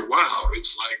after a while,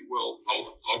 it's like, well,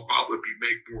 I'll probably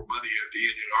make more money at the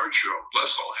Indian art show.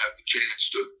 Plus, I'll have the chance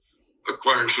to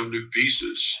acquire some new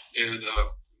pieces. And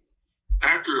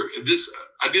after this,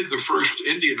 I did the first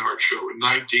Indian art show in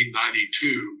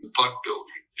 1992, the Puck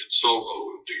Building in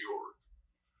Soho, New York.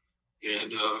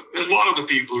 And a lot of the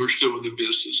people who are still in the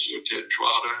business, Ted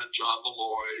Trotta and John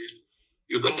Malloy,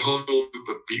 the whole group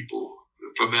of people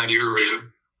from that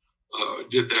area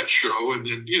did that show. And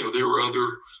then, there were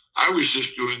I was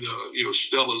just doing the,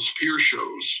 Stella's Pier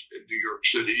shows in New York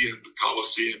City and the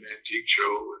Coliseum Antique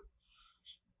Show.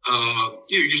 And,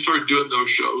 you start doing those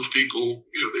shows, people,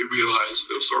 they realize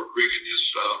they'll start bringing you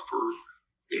stuff, or,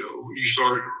 you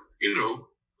start,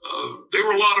 they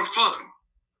were a lot of fun.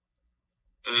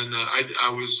 And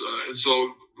and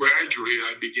so gradually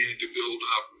I began to build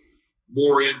up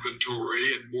more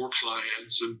inventory and more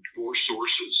clients and more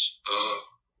sources,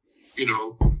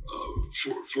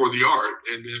 for the art.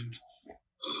 And then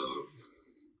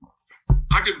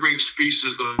I could bring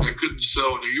pieces that I couldn't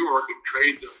sell in New York and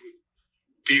trade them with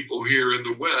people here in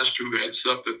the West who had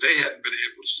stuff that they hadn't been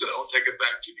able to sell, take it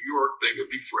back to New York, they could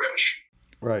be fresh.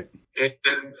 Right. And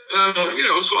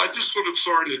so I just sort of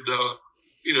started,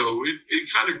 it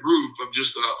kind of grew from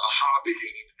just a hobby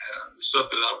and stuff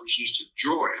that I was just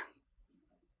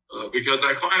enjoying. Because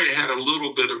I finally had a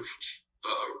little bit of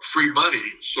free money,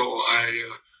 so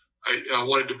I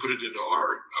wanted to put it into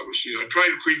art. I was, I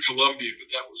tried pre-Columbian,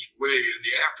 but that was way in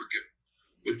the African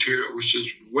material was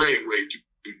just way too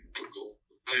difficult,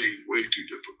 way too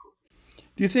difficult.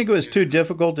 Do you think it was too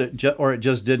difficult, or it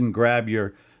just didn't grab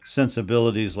your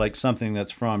sensibilities, like something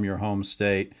that's from your home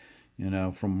state,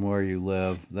 from where you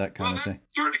live, that kind of thing?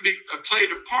 Certainly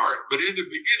played a part, but in the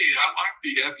beginning, I liked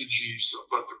the effigies of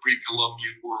the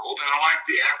pre-Columbian world, and I liked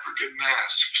the African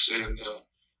masks, and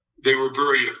they were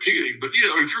very appealing. But,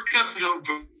 if you're coming home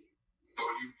from,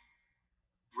 you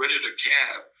rented a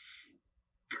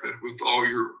cab with all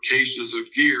your cases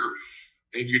of gear,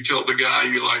 and you tell the guy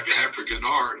you like African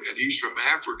art, and he's from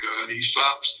Africa, and he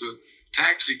stops the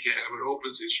taxi cab and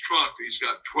opens his trunk, and he's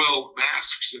got 12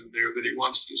 masks in there that he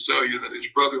wants to sell you that his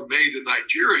brother made in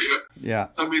Nigeria. Yeah.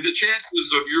 I mean, the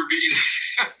chances of your being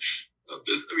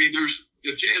there's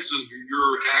the chances of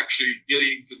you're actually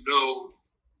getting to know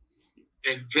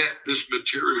and vet this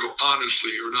material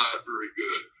honestly are not very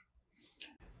good.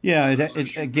 Yeah,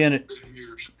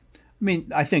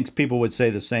 I think people would say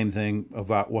the same thing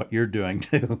about what you're doing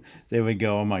too. They would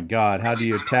go, "Oh my God, how do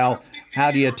you tell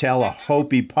a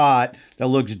Hopi pot that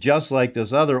looks just like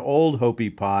this other old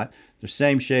Hopi pot? The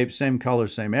same shape, same color,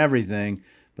 same everything,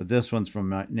 but this one's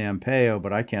from Nampeyo,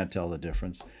 but I can't tell the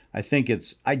difference." I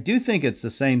do think it's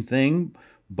the same thing,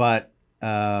 but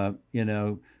I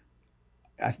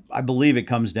believe it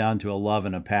comes down to a love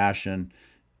and a passion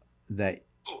that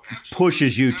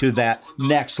pushes you to that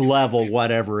next level,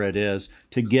 whatever it is,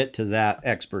 to get to that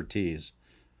expertise.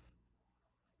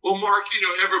 Well, Mark,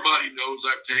 everybody knows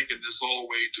I've taken this all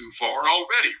way too far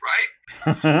already,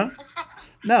 right?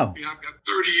 No. I've got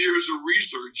 30 years of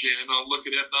research in on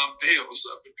looking at Nampeyo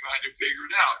stuff and trying to figure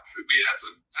it out. For me,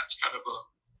 that's kind of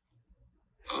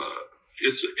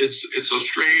it's a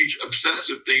strange,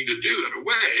 obsessive thing to do in a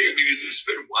way. I mean, it's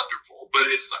been wonderful, but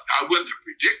I wouldn't have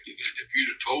predicted it. If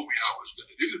you'd have told me I was going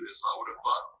to do this, I would have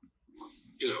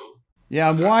thought, Yeah,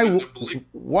 and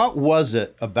what was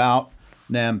it about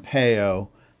Nampeyo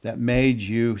that made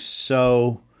you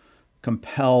so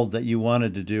compelled that you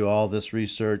wanted to do all this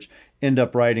research, end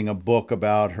up writing a book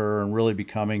about her and really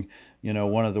becoming,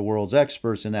 one of the world's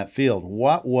experts in that field?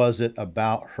 What was it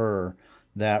about her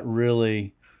that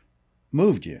really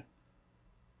moved you?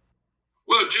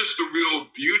 Well, just the real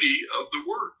beauty of the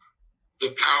work,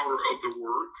 the power of the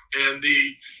work, and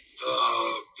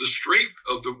the strength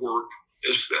of the work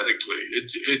aesthetically.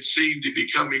 It seemed to be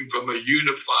coming from a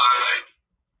unified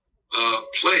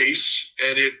place,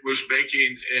 and it was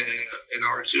making an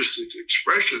artistic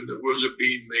expression that wasn't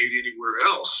being made anywhere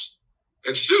else,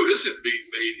 and still isn't being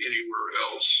made anywhere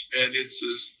else.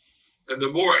 And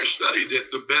the more I studied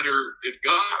it, the better it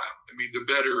got. I mean, the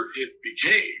better it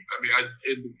became. I mean,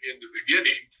 in the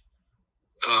beginning,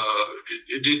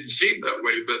 it didn't seem that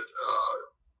way, but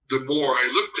the more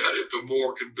I looked at it, the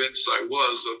more convinced I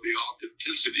was of the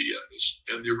authenticity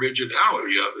and the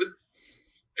originality of it.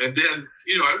 And then,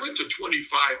 I went to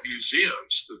 25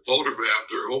 museums that photographed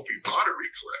their Hopi pottery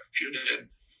collection, and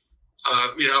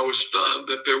I was stunned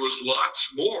that there was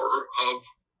lots more of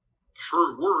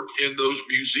her work in those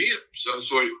museums.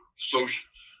 So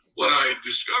what I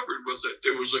discovered was that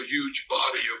there was a huge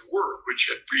body of work which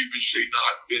had previously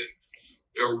not been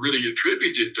are really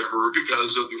attributed to her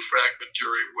because of the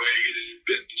fragmentary way it had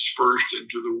been dispersed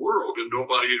into the world, and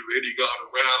nobody had really gone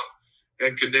around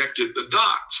and connected the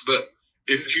dots. But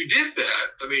if you did that,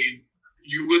 I mean,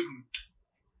 you wouldn't.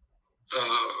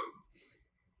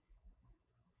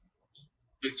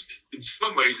 In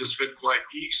some ways, it's been quite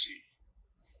easy.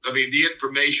 I mean, the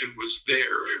information was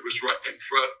there; it was right in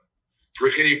front for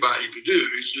anybody to do.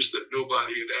 It's just that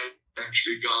nobody had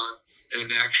actually gone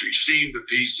and actually seen the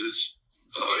pieces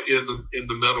in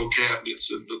the metal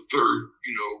cabinets in the third,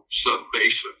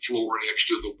 sub-basement floor next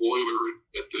to the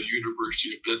boiler at the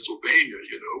University of Pennsylvania.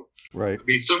 Right. I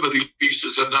mean, some of these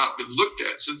pieces have not been looked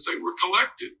at since they were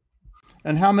collected.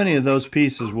 And how many of those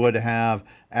pieces would have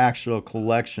actual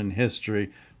collection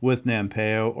history with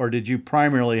Nampeyo, or did you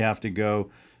primarily have to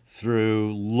go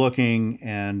through looking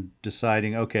and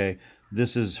deciding, okay,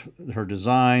 this is her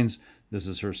designs, this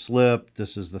is her slip,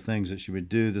 this is the things that she would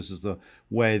do, this is the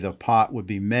way the pot would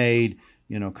be made,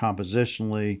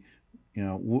 compositionally,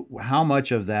 how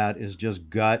much of that is just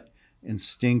gut,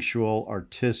 instinctual,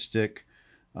 artistic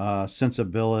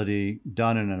sensibility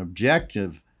done in an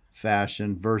objective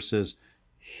fashion versus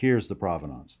here's the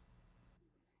provenance?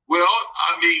 Well,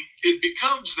 I mean, it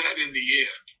becomes that in the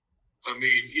end. I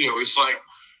mean, it's like,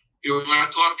 when I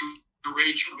talked to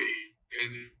Rachel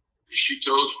and she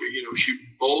tells me, she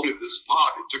molded this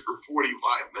pot. It took her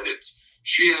 45 minutes.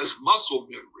 She has muscle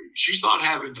memory. She's not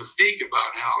having to think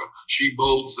about how she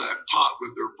molds that pot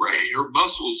with her brain. Her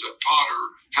muscles have taught her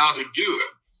how to do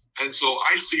it. And so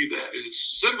I see that as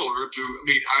similar to, I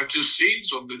mean, I've just seen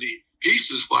so many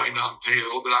pieces by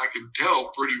Nampeyo that I can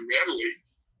tell pretty readily,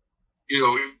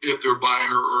 if they're by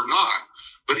her or not.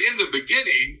 But in the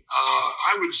beginning,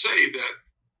 I would say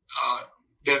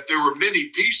that there were many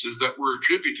pieces that were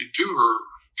attributed to her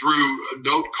through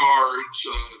note cards,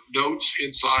 notes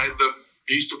inside the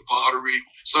piece of pottery.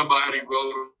 Somebody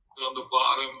wrote on the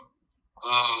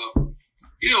bottom.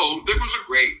 There was a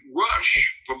great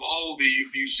rush from all the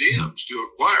museums to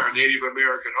acquire Native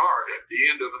American art at the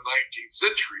end of the 19th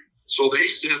century. So they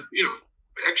sent,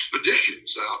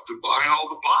 expeditions out to buy all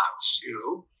the pots,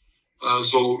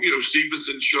 So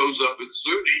Stevenson shows up in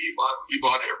SUNY. He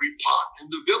bought every pot in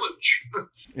the village.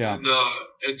 Yeah.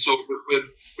 And so when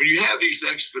you have these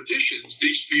expeditions,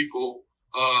 these people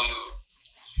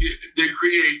they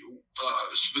create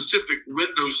specific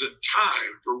windows in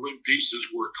time for when pieces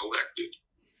were collected,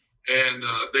 and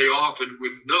they often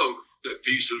would note that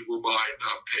pieces were by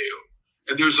Nampeyo.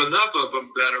 And there's enough of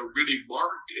them that are really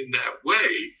marked in that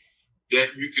way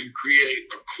that you can create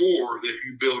a core that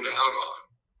you build out on.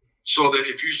 So that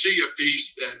if you see a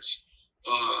piece that's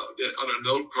that on a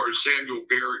note card Samuel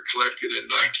Barrett collected in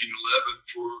 1911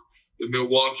 for the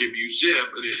Milwaukee Museum,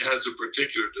 and it has a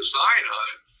particular design on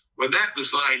it, when that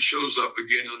design shows up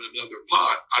again on another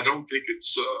pot, I don't think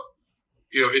it's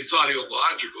it's not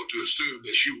illogical to assume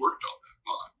that she worked on that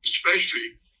pot,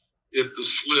 especially if the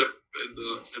slip and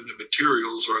the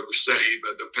materials are the same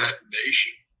and the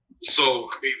patination. So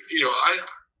I mean,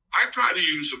 I try to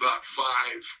use about 5,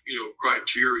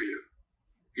 criteria,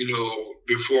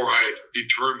 before I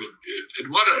determine it.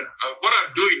 And what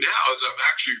I'm doing now is I'm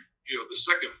actually, the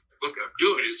second book I'm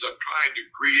doing is I'm trying to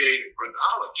create a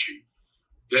chronology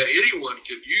that anyone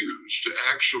can use to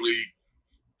actually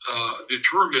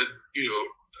determine,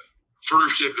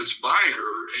 first if it's by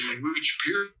her and which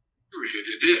period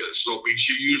it is. So I mean,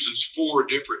 she uses 4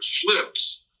 different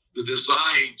slips. The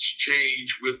designs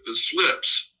change with the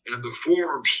slips, and the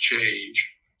forms change,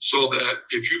 so that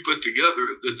if you put together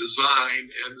the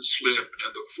design and the slip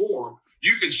and the form,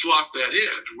 you can slot that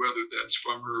in, whether that's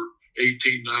from her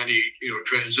 1890,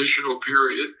 transitional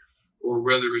period, or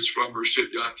whether it's from her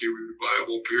Sityaki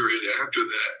revival period after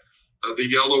that. The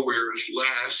yellowware is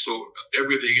last, so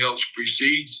everything else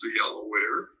precedes the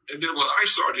yellowware. And then what I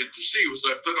started to see was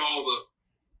I put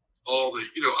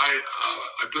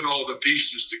I put all the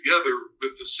pieces together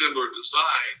with the similar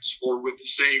designs or with the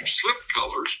same slip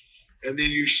colors, and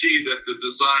then you see that the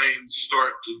designs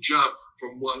start to jump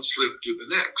from one slip to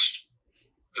the next.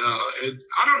 And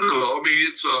I don't know. I mean,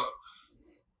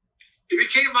 it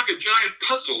became like a giant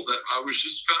puzzle that I was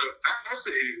just kind of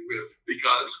fascinated with,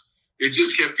 because it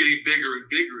just kept getting bigger and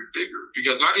bigger and bigger,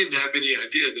 because I didn't have any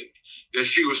idea that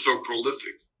she was so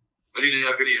prolific. I didn't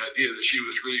have any idea that she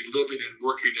was really living and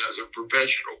working as a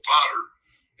professional potter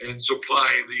and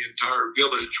supplying the entire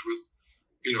village with,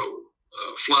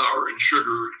 flour and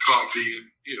sugar and coffee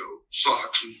and,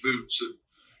 socks and boots. And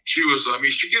she was,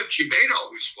 she made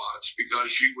all these pots because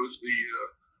she was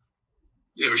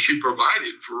she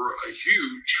provided for a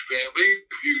huge family,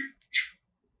 a huge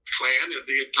clan, and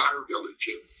the entire village.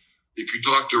 if you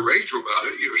talk to Rachel about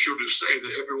it, she'll just say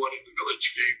that everyone in the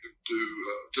village came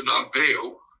to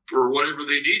Nampeyo for whatever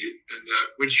they needed. And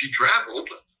when she traveled,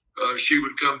 she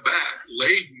would come back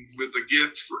laden with a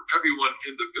gift for everyone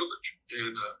in the village.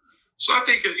 And so I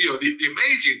think, the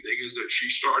amazing thing is that she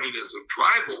started as a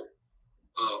tribal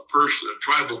person, a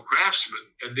tribal craftsman,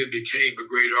 and then became a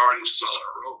great artist on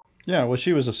her own. Yeah, well,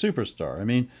 she was a superstar. I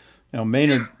mean,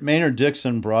 Maynard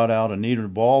Dixon brought out Anita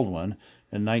Baldwin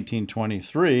in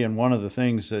 1923, and one of the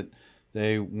things that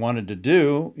they wanted to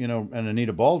do, and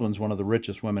Anita Baldwin's one of the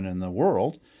richest women in the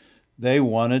world, they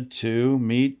wanted to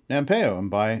meet Nampeyo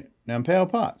and buy Nampeyo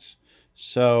pots.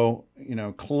 So,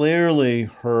 clearly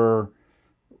her,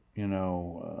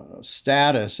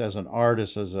 status as an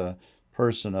artist, as a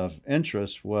person of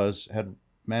interest, had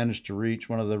managed to reach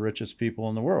one of the richest people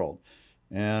in the world.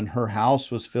 And her house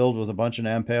was filled with a bunch of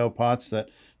Nampeyo pots that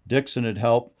Dixon had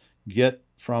helped get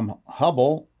from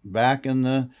Hubble back in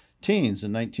the teens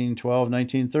in 1912,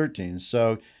 1913.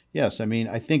 So, yes,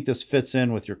 I think this fits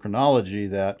in with your chronology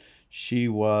that she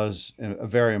was a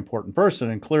very important person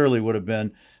and clearly would have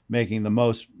been making the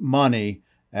most money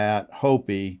at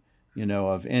Hopi,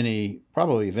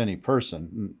 probably of any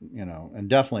person, and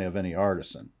definitely of any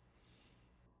artisan.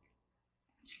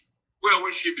 Well,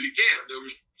 when she began, there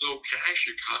was no cash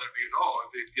economy at all.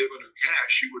 If they'd given her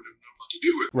cash, she wouldn't have known what to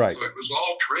do with it. Right. So it was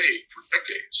all trade for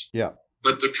decades. Yeah.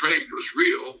 But the trade was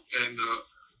real. And,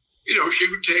 she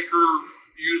would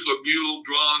use a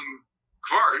mule-drawn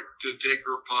cart to take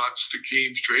her pots to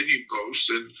Keem's trading post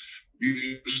and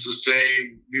use the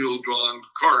same mule-drawn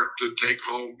cart to take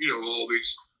home, all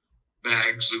these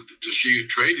bags that she had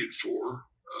traded for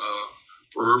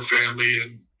her family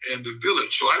and the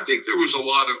village. So I think there was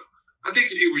I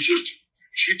think it was just,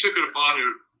 she took it upon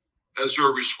her as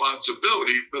her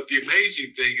responsibility. But the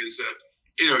amazing thing is that,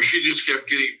 she just kept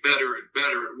getting better and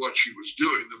better at what she was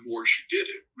doing the more she did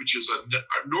it, which is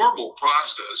a normal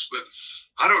process. But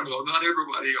I don't know, not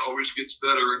everybody always gets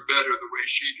better and better the way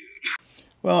she did.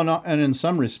 Well, and in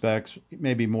some respects,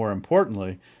 maybe more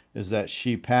importantly, is that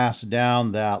she passed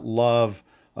down that love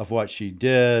of what she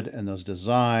did and those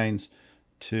designs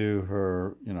to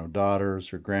her, daughters,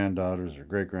 her granddaughters, her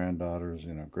great-granddaughters,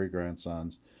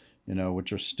 great-grandsons,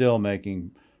 which are still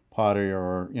making pottery,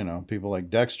 or, people like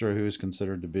Dexter, who is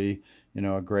considered to be,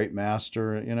 a great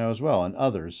master, as well, and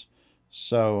others.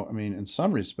 So, in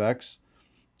some respects,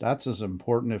 that's as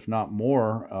important, if not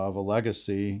more, of a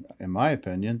legacy, in my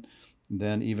opinion,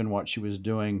 than even what she was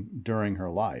doing during her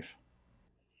life.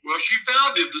 Well, she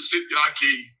founded the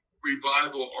Sityaki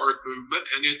revival art movement,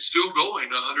 and it's still going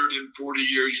 140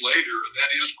 years later. And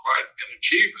that is quite an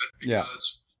achievement,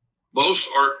 because most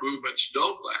art movements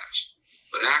don't last.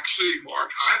 But actually, Mark,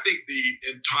 I think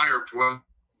the entire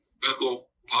Pueblo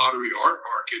pottery art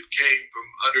market came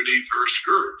from underneath her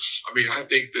skirts. I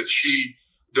think that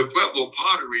the Pueblo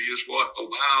pottery is what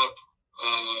allowed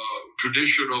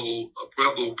traditional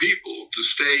Pueblo people to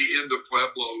stay in the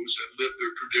Pueblos and live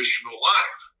their traditional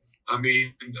life.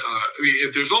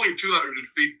 If there's only 200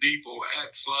 people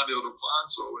at San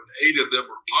Ildefonso and 8 of them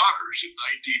were potters in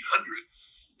 1900,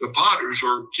 the potters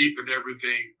are keeping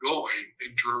everything going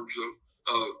in terms of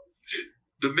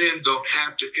the men don't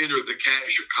have to enter the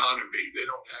cash economy. They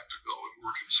don't have to go and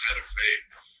work in Santa Fe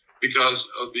because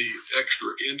of the extra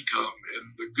income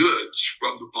and the goods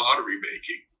from the pottery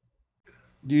making.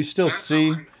 Do you still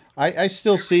see? I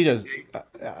still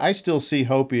see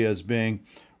Hopi as being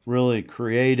really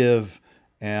creative,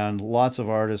 and lots of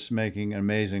artists making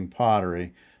amazing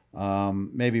pottery,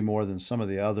 maybe more than some of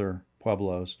the other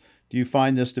Pueblos. Do you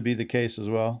find this to be the case as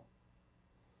well?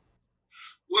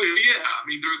 Well, yeah.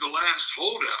 They're the last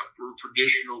holdout for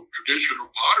traditional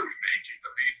pottery making.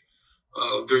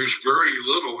 There's very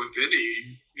little, if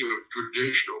any,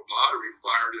 traditional pottery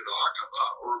fired in Acaba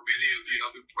or many of the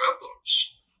other Pueblos.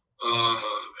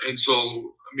 And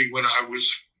so, when I was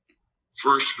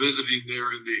first visiting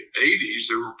there in the 80s,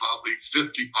 there were probably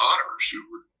 50 potters who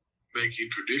were making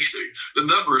traditionally. The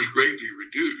number is greatly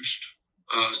reduced.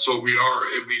 So we are,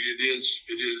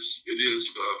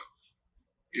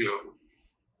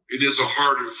 it is a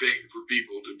harder thing for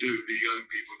people to do. The young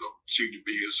people don't seem to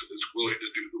be as willing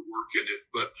to do the work in it.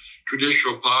 But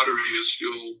traditional pottery is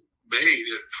still made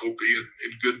at Hopi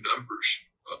in good numbers.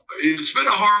 It's been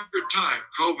a hard time.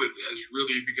 COVID has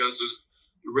really, because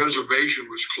the reservation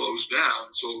was closed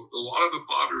down. So a lot of the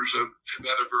potters have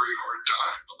had a very hard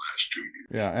time the last 2 years.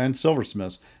 Yeah, and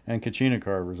silversmiths and kachina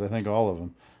carvers. I think all of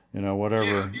them.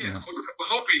 Whatever. Yeah.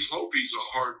 Hopi's a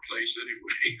hard place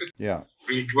anyway. Yeah.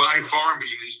 Dry farming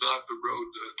is not the road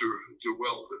to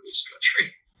wealth in this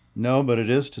country. No, but it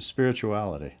is to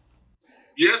spirituality.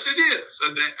 Yes, it is,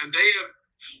 and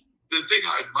they the thing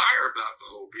I admire about the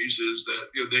Hopis is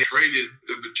that they traded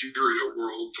the material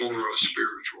world for a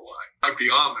spiritual life, like the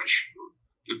Amish,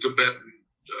 the Tibetan,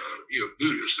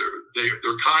 Buddhists.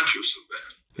 They're conscious of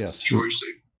that. Yes. Choice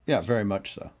they. Yeah, very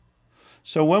much so.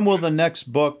 So when will the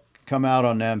next book come out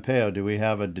on Nampeyo? Do we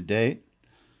have a date?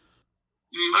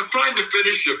 I'm trying to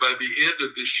finish it by the end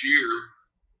of this year.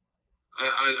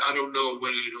 I don't know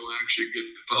when it'll actually get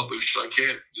published. I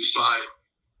can't decide.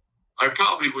 I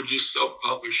probably would just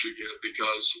self-publish again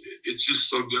because it's just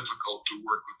so difficult to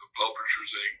work with the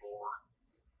publishers anymore.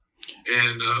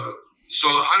 And so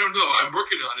I don't know. I'm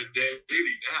working on it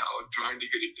daily now and trying to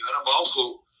get it done. I'm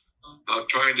also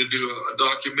trying to do a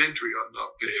documentary on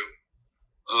Nampeyo.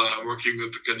 I'm working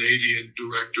with the Canadian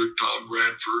director, Tom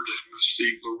Radford, and with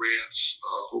Steve Lawrence,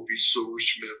 Hopi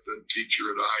silversmith and teacher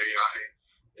at IAI.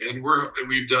 And we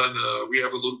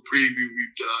have a little preview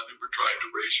we've done, and we're trying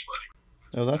to raise money.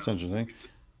 Oh, that's interesting.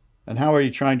 And how are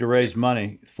you trying to raise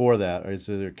money for that? Is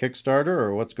it a Kickstarter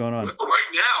or what's going on? Well,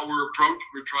 right now we're trying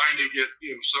to get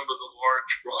some of the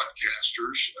large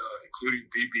broadcasters, including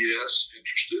PBS,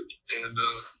 interested, and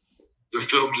the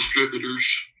film distributors,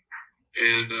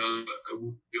 and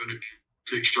we're doing a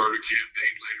Kickstarter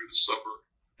campaign later this summer.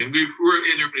 And we're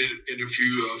in a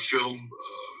few film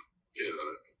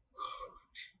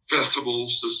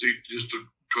festivals just to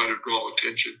try to draw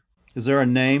attention. Is there a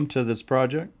name to this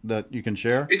project that you can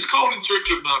share? It's called In Search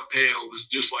of Nampeyo. It's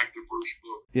just like the first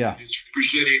book. Yeah. It's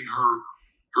presenting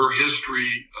her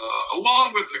history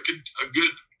along with a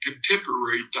good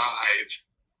contemporary dive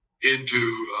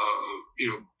into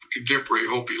contemporary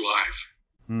Hopi life.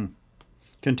 Hmm.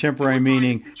 Contemporary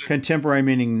meaning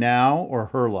now or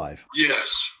her life?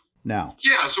 Yes. Now.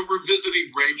 Yeah. So we're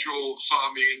visiting Rachel,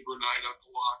 Sami, and Bernina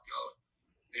Palaka.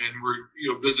 And we're,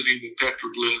 visiting the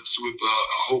petroglyphs with a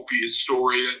Hopi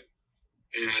historian,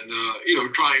 and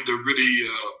trying to really,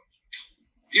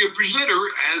 present her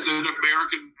as an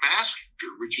American master,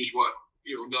 which is what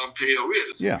Nampeyo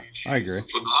is. Yeah, I agree.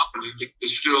 It's a phenomenon that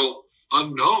is still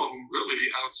unknown,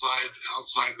 really,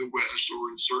 outside the West or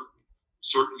in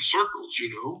certain circles.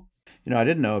 I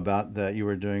didn't know about that. You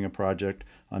were doing a project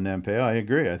on Nampeyo. I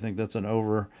agree. I think that's an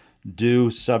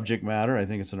overdue subject matter. I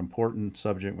think it's an important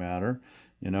subject matter.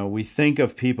 We think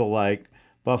of people like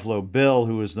Buffalo Bill,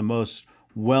 who was the most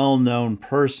well-known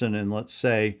person in, let's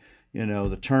say,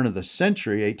 the turn of the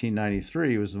century, 1893,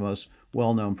 he was the most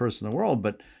well-known person in the world.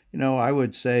 But, I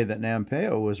would say that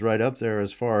Nampeyo was right up there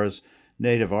as far as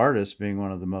native artists being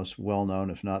one of the most well-known,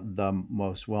 if not the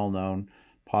most well-known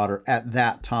potter at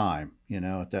that time,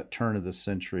 at that turn of the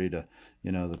century to,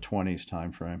 the 20s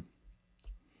time frame.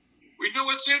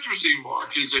 What's interesting,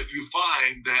 Mark, is that you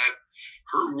find that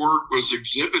her work was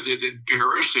exhibited in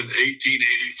Paris in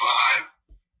 1885.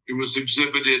 It was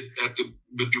exhibited at the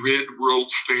Madrid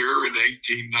World's Fair in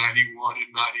 1891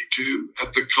 and 92,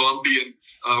 at the Columbian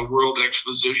World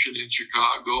Exposition in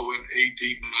Chicago in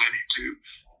 1892.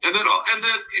 And then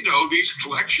these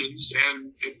collections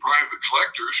and private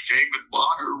collectors came and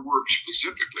bought her work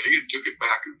specifically and took it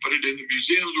back and put it in the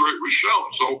museums where it was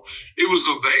shown. So it was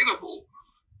available.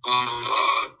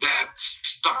 That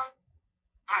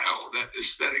style, that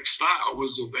aesthetic style,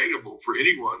 was available for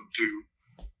anyone to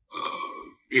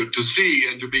see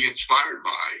and to be inspired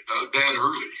by that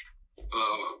early.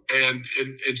 And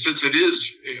since it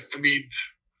is,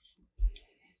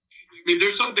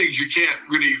 there's some things you can't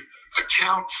really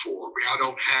account for. I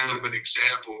don't have an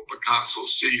example of Picasso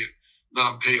seeing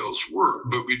Nampeyo's work,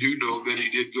 but we do know that he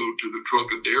did go to the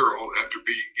Trocadero after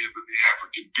being given the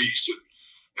African piece,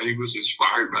 and he was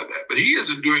inspired by that. But he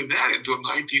isn't doing that until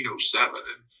 1907,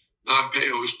 and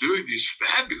Nampeyo was doing these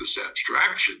fabulous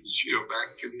abstractions,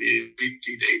 back in the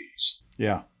 1880s.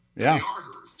 Yeah. They are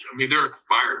hers. They're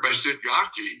inspired by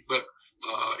Sidyaki, but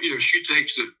she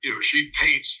takes it, she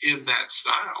paints in that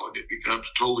style, and it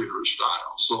becomes totally her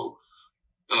style. So,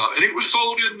 and it was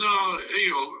sold in,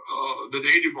 the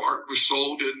native art was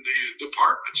sold in the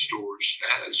department stores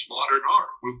as modern art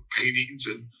with paintings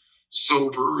and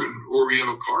silver and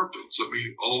oriental carpets.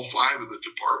 All 5 of the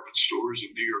department stores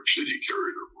in New York City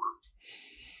carried her work.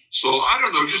 So I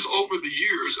don't know, just over the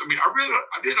years, I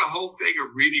did a whole thing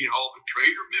of reading all the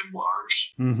trader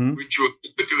memoirs, which took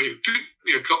me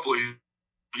a couple of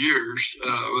years.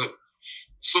 But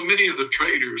so many of the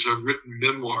traders have written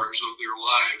memoirs of their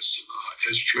lives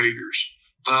as traders.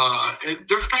 And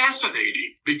they're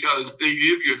fascinating because they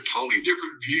give you a totally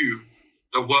different view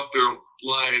of what their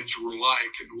lives were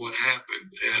like and what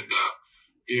happened. And,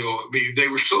 they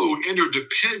were so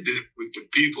interdependent with the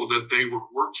people that they were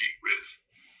working with.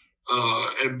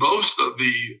 And most of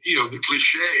the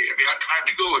cliche, I tried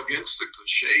to go against the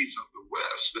cliches of the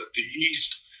West, that the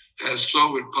East has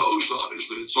so imposed on us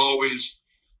that it's always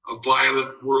a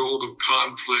violent world of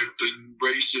conflict and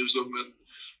racism and,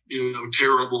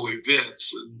 terrible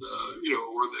events, and,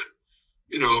 or that,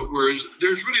 whereas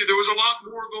there was a lot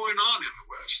more going on in the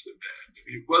West than that. I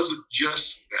mean, it wasn't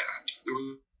just that. There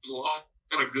was a lot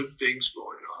of good things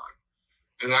going on.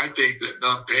 And I think that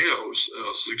Nampeyo's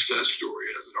success story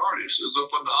as an artist is a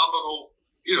phenomenal,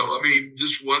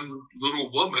 this one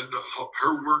little woman,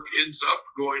 her work ends up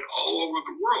going all over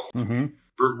the world. Mm-hmm.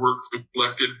 Her work was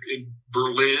collected in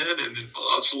Berlin and in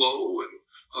Oslo, and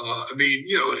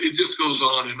it just goes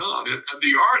on and on. And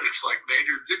the artists like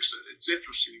Maynard Dixon, it's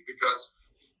interesting because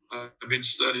I've been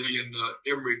studying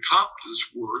Emery Kopta's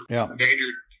work. Yeah.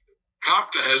 Maynard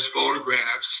Kopta has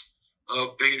photographs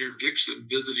of Maynard Dixon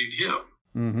visiting him,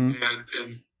 mm-hmm.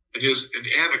 and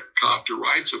Anna Kopta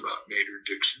writes about Maynard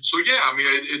Dixon. So yeah,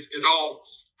 it all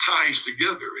ties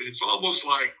together, and it's almost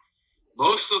like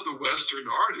most of the Western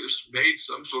artists made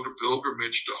some sort of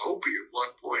pilgrimage to Hopi at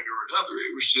one point or another.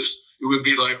 It would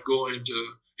be like going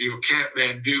to,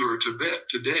 Kathmandu or Tibet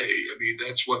today. I mean,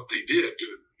 that's what they did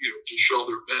to show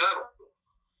their mettle.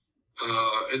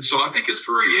 And so I think it's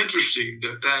very interesting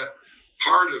that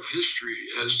part of history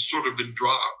has sort of been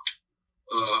dropped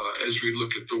as we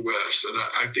look at the West. And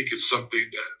I think it's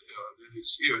something that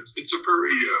is, it's a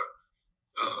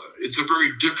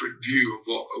very different view of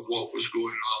what was going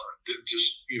on than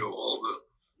just,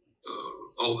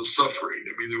 all the suffering.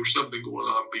 I mean, there was something going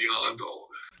on beyond all of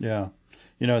that. Yeah.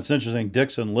 It's interesting.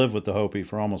 Dixon lived with the Hopi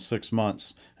for almost 6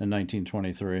 months in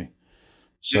 1923.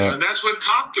 So, yeah, and that's when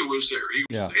Kopta was there. He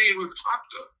was staying with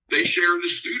Kopta. They shared a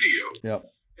studio. Yep.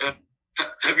 And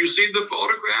have you seen the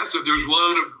photographs? There's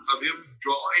one of him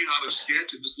drawing on a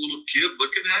sketch and this little kid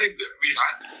looking at him. I mean,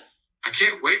 I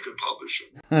can't wait to publish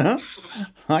them.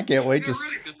 I can't wait to.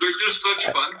 Really, they're just such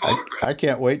fun photographs. I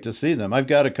can't wait to see them. I've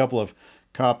got a couple of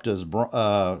Kopta's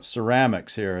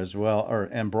ceramics here as well,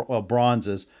 and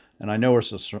bronzes, and I know where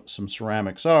some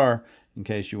ceramics are in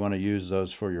case you want to use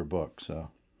those for your book. So.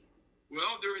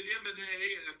 Well, they're at M&A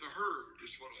and at the Herd.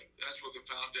 That's where the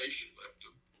foundation left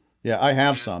them. Yeah, I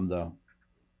have some though,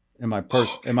 in my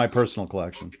personal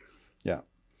collection. Okay. Yeah.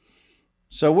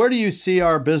 So where do you see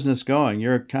our business going?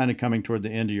 You're kind of coming toward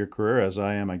the end of your career, as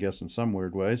I am, I guess, in some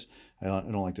weird ways. I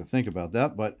don't like to think about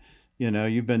that, but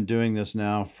you've been doing this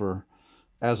now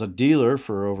as a dealer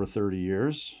for over 30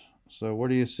 years. So where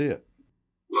do you see it?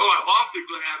 Well, I'm awfully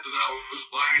glad that I was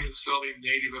buying and selling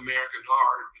Native American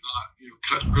art, not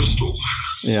cut crystal.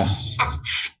 Yeah.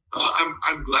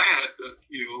 I'm glad that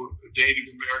Native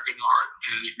American art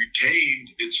has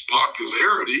retained its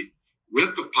popularity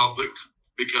with the public,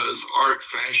 because art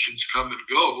fashions come and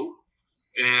go,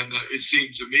 and it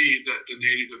seems to me that the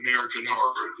Native American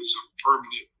art is a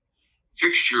permanent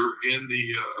fixture in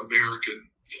the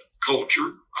American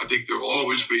culture. I think there'll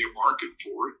always be a market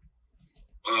for it.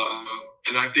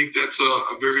 And I think that's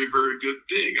a very, very good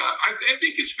thing. I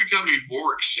think it's becoming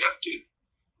more accepted.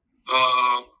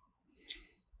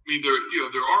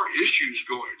 There are issues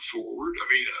going forward.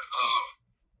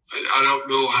 I don't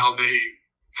know how they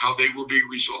will be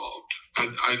resolved.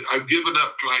 I've given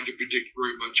up trying to predict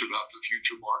very much about the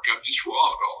future, Mark. I'm just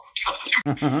wrong all the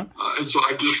time. And so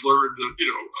I just learned that,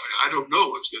 I don't know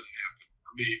what's going to happen.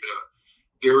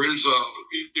 There is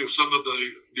some of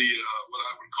the what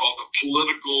I would call the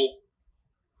political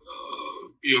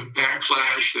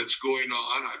backlash that's going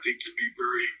on. I think could be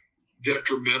very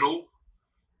detrimental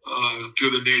to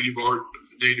the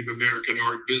Native American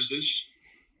art business.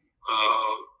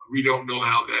 We don't know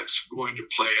how that's going to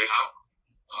play out.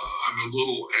 I'm a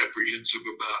little apprehensive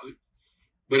about it.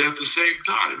 But at the same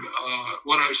time,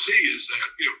 what I see is that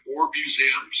more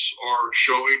museums are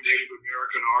showing Native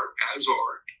American art as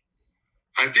art.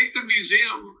 I think the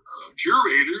museum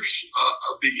curators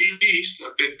of the East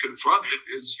have been confronted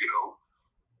as,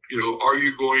 are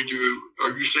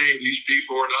you saying these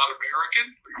people are not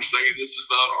American? Are you saying this is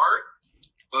not art?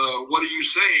 What are you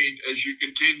saying as you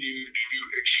continue to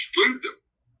exclude them?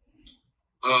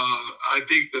 I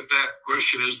think that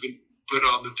question has been put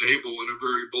on the table in a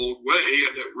very bold way,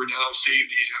 and that we're now seeing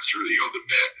the answer. The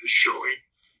Met is showing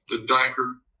the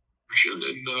diversion,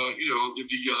 and the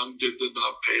DeYoung did the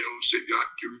Nampeyo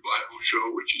Revival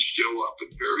show, which is still up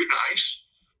and very nice.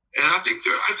 And I think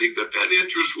that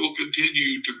interest will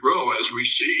continue to grow as we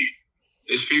see,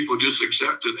 as people just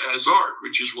accept it as art,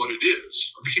 which is what it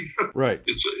is. Right.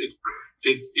 We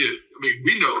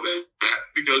know that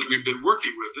because we've been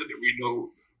working with it, and we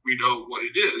know what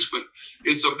it is. But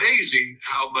it's amazing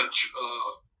how much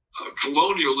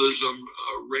colonialism,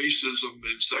 racism,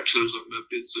 and sexism have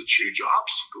been such huge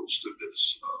obstacles to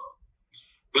this.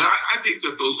 But I think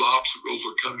that those obstacles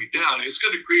are coming down. It's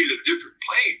going to create a different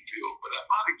playing field, but I'm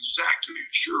not exactly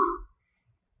sure,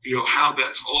 how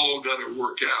that's all going to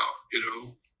work out,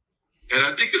 And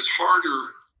I think it's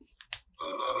harder.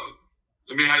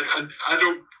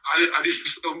 I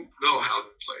just don't know how to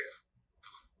play it.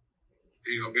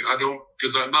 I don't,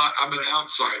 because I'm an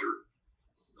outsider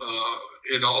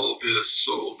in all of this,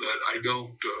 so that I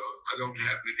don't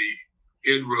have any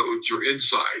inroads or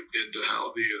insight into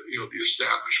how the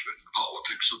establishment and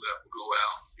politics of that will go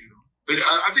out. But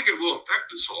I think it will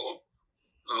affect us all.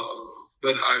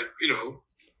 But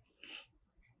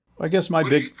I guess I was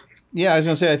going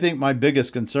to say, I think my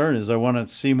biggest concern is I want to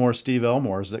see more Steve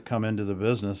Elmores that come into the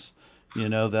business,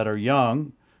 that are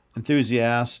young,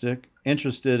 enthusiastic,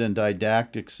 interested in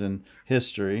didactics and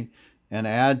history, and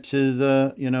add to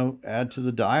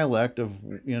the dialect of,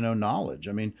 knowledge.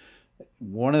 I mean,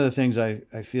 one of the things I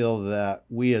feel that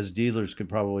we as dealers could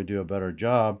probably do a better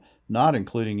job, not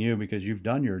including you because you've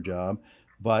done your job,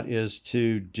 but is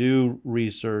to do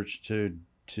research, to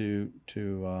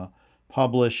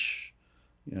publish,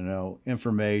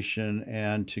 information,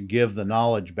 and to give the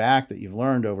knowledge back that you've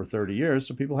learned over 30 years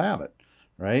so people have it,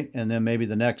 right? And then maybe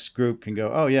the next group can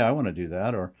go, oh yeah, I want to do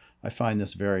that, or I find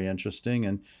this very interesting.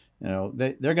 And,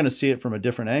 they're going to see it from a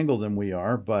different angle than we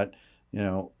are, but,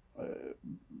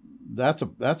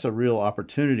 that's a real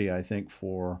opportunity, I think,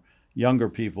 for younger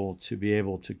people to be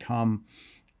able to come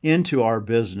into our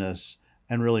business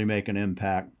and really make an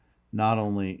impact, not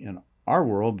only in our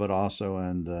world, but also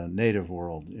in the native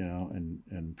world,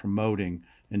 and promoting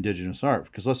indigenous art.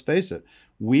 Because let's face it,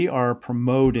 we are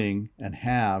promoting and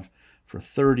have for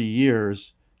 30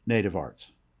 years native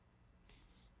arts.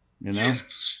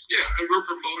 Yes. Yeah, and we're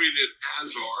promoting it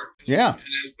as art. Yeah.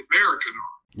 And as American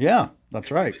art. Yeah,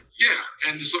 that's right. Yeah,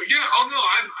 and so I'm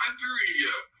very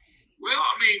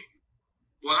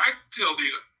what I tell the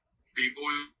people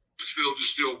is this field is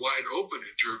still wide open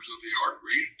in terms of the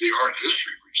art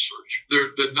history research.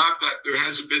 There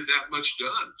hasn't been that much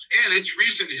done, and it's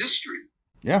recent history.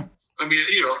 Yeah. I wrote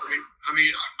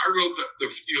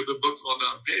the book on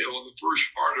Nampeyo in the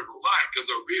first part of her life because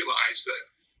I realized that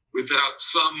without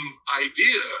some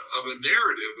idea of a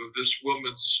narrative of this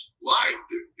woman's life,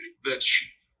 that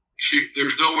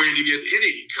there's no way to get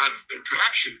any kind of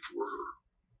attraction for her.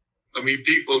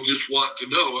 People just want to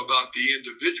know about the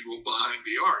individual behind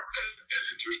the art, and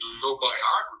if there's no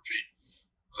biography,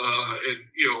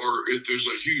 or if there's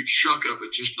a huge chunk of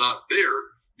it just not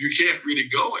there, you can't really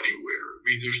go anywhere.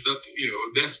 There's nothing,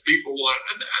 that's people want,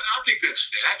 and I think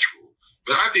that's natural.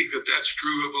 But I think that that's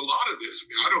true of a lot of this.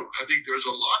 I think there's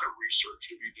a lot of research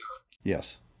to be done.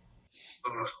 Yes.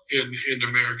 In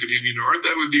American Indian art,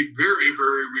 that would be very,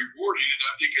 very rewarding. And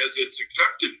I think as it's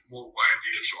accepted more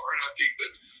widely as art, I think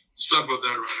that some of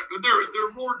that are happening. There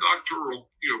are more doctoral,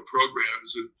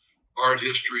 programs in art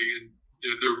history, and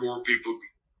there are more people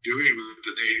doing with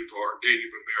the Native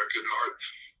American art.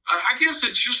 I guess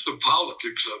it's just the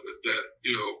politics of it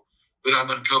that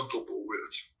I'm uncomfortable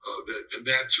with. And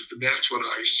that's what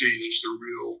I see as the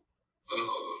real,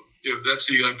 that's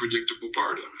the unpredictable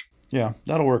part of it. Yeah,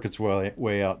 that'll work its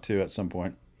way out too at some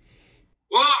point.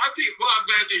 Well, I'm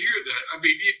glad to hear that.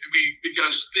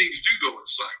 Because things do go in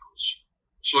cycles,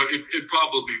 so it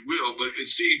probably will. But it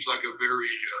seems like a very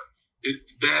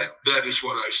that is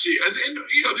what I see. And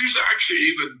there's actually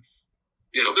even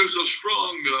there's a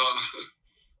strong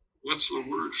what's the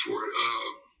word for it?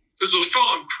 There's a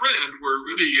strong trend where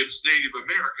really it's Native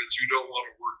Americans who don't want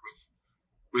to work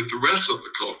with the rest of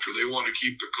the culture. They want to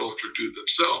keep the culture to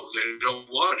themselves. They don't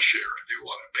want to share it. They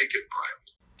want to make it private.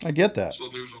 I get that.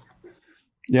 So there's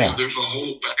a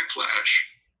whole backlash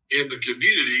in the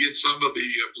community, and some of the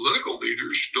political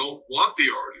leaders don't want the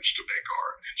artists to make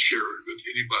art and share it with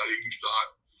anybody who's not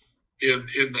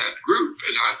in that group.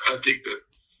 And I think that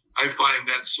I find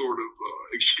that sort of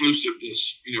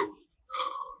exclusiveness,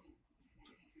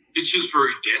 it's just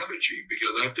very damaging,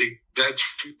 because I think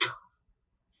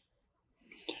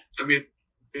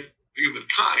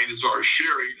humankind is our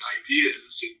sharing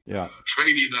ideas and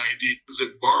trading ideas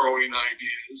and borrowing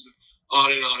ideas and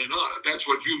on and on and on. That's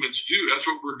what humans do. That's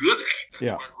what we're good at.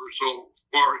 That's why we're so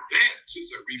far advanced, is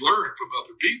that we learn from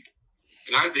other people.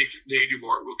 And I think Native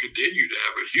art will continue to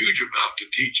have a huge amount to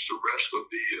teach the rest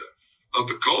of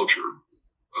the culture.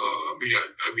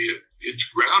 It's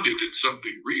grounded in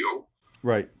something real.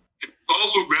 Right. It's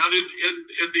also grounded in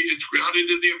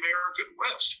the American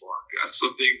West, Mark. That's the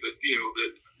thing that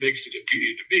that makes it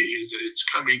appealing to me, is that it's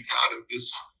coming out of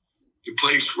the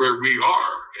place where we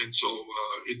are, and so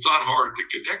it's not hard to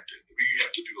connect it. You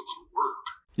have to do a little work.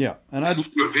 Yeah,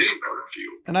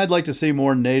 and I'd like to see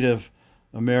more Native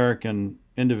American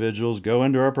individuals go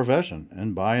into our profession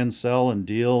and buy and sell and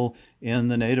deal in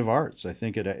the native arts. I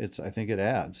think I think it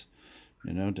adds,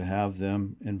 to have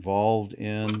them involved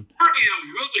in. Certainly,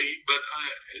 really, but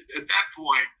at that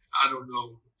point, I don't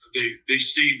know. They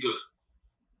seem to.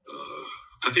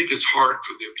 I think it's hard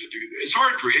for them to do that. It's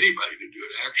hard for anybody to do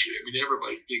it, actually. I mean,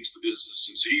 everybody thinks the business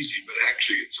is easy, but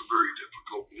actually it's a very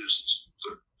difficult business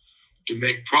to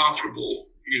make profitable,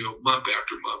 month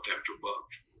after month after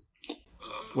month.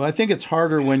 Well, I think it's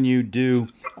harder when you do.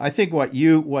 I think what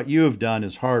you have done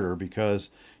is harder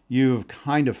because you've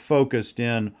kind of focused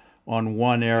in on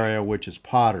one area, which is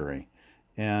pottery.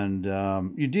 And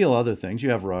you deal other things. You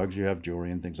have rugs, you have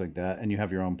jewelry and things like that, and you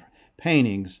have your own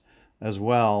paintings as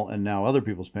well, and now other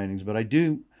people's paintings. But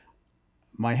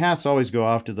my hats always go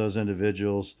off to those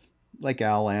individuals like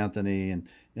Al Anthony and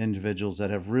individuals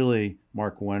that have really,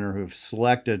 Mark Winter, who've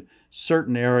selected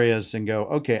certain areas and go,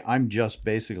 okay, I'm just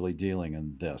basically dealing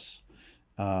in this.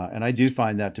 And I do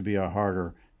find that to be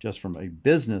just from a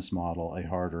business model, a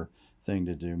harder thing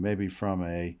to do. Maybe from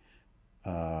a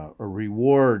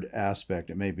reward aspect,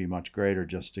 it may be much greater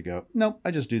just to go, nope,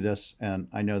 I just do this and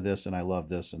I know this and I love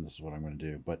this and this is what I'm going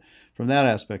to do. But from that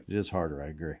aspect, it is harder. I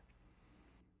agree.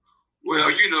 Well,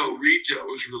 retail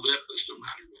is relentless no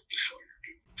matter what the hell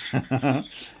you're doing.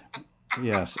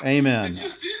 Yes, amen. It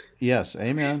just is. Yes,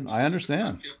 amen. I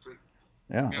understand.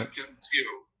 Yeah.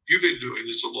 You've been doing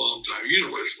this a long time. You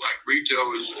know what it's like.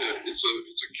 Retail it's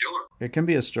a killer. It can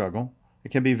be a struggle.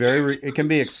 It can be it can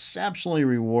be exceptionally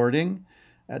rewarding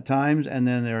at times, and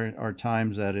then there are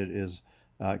times that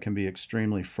it can be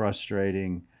extremely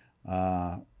frustrating.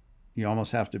 You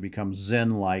almost have to become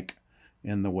Zen-like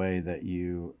in the way that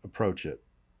you approach it,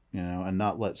 and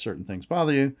not let certain things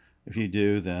bother you. If you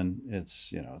do, then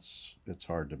it's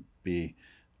hard to be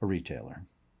a retailer.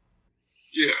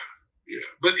 Yeah.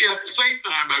 But at the same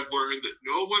time, I've learned that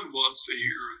no one wants to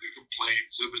hear the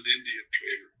complaints of an Indian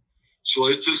trader. So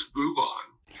let's just move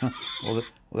on. Well,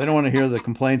 they don't want to hear the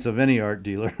complaints of any art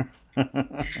dealer.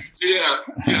 Yeah.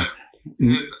 And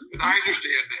I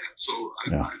understand that, so I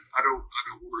don't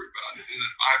worry about it. And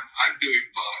I'm doing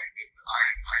fine, and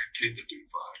I intend to do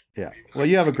fine. Yeah. Well,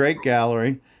 you have a great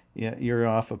gallery. Yeah, you're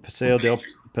off of Paseo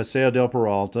del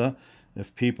Peralta.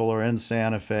 If people are in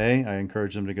Santa Fe, I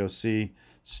encourage them to go see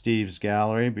Steve's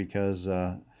gallery because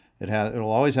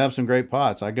it'll always have some great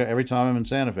pots. Every time I'm in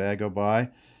Santa Fe, I go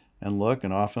by and look,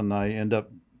 and often I end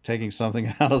up taking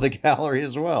something out of the gallery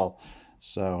as well.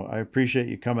 So I appreciate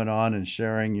you coming on and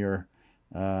sharing your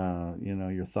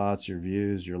thoughts, your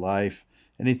views, your life.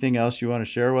 Anything else you want to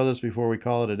share with us before we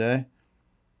call it a day?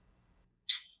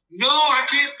 No, I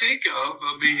can't think of.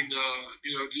 I mean,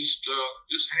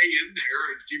 just hang in there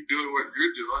and keep doing what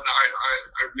you're doing.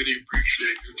 I really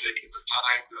appreciate you taking the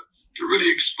time to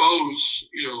really expose,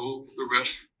 the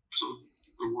rest of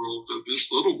the world, of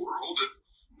this little world. And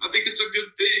I think it's a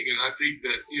good thing. And I think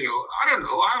that, I don't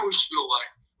know, I always feel like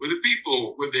when the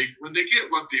people, when they get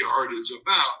what the art is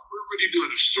about, we're really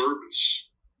doing a service,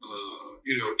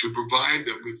 to provide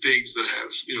them with things that have,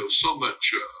 so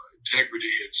much integrity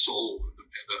and soul.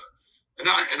 And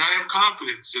I have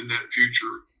confidence in that future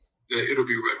that it'll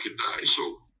be recognized.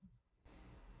 So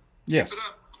yes,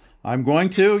 I'm going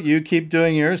to. You keep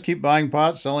doing yours. Keep buying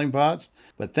pots, selling pots.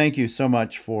 But thank you so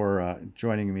much for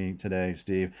joining me today,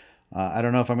 Steve. I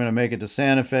don't know if I'm going to make it to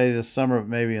Santa Fe this summer, but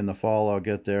maybe in the fall I'll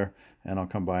get there and I'll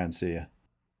come by and see you.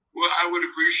 Well, I would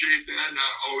appreciate that, and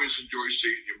I always enjoy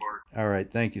seeing you, Mark. All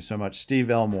right. Thank you so much. Steve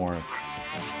Elmore.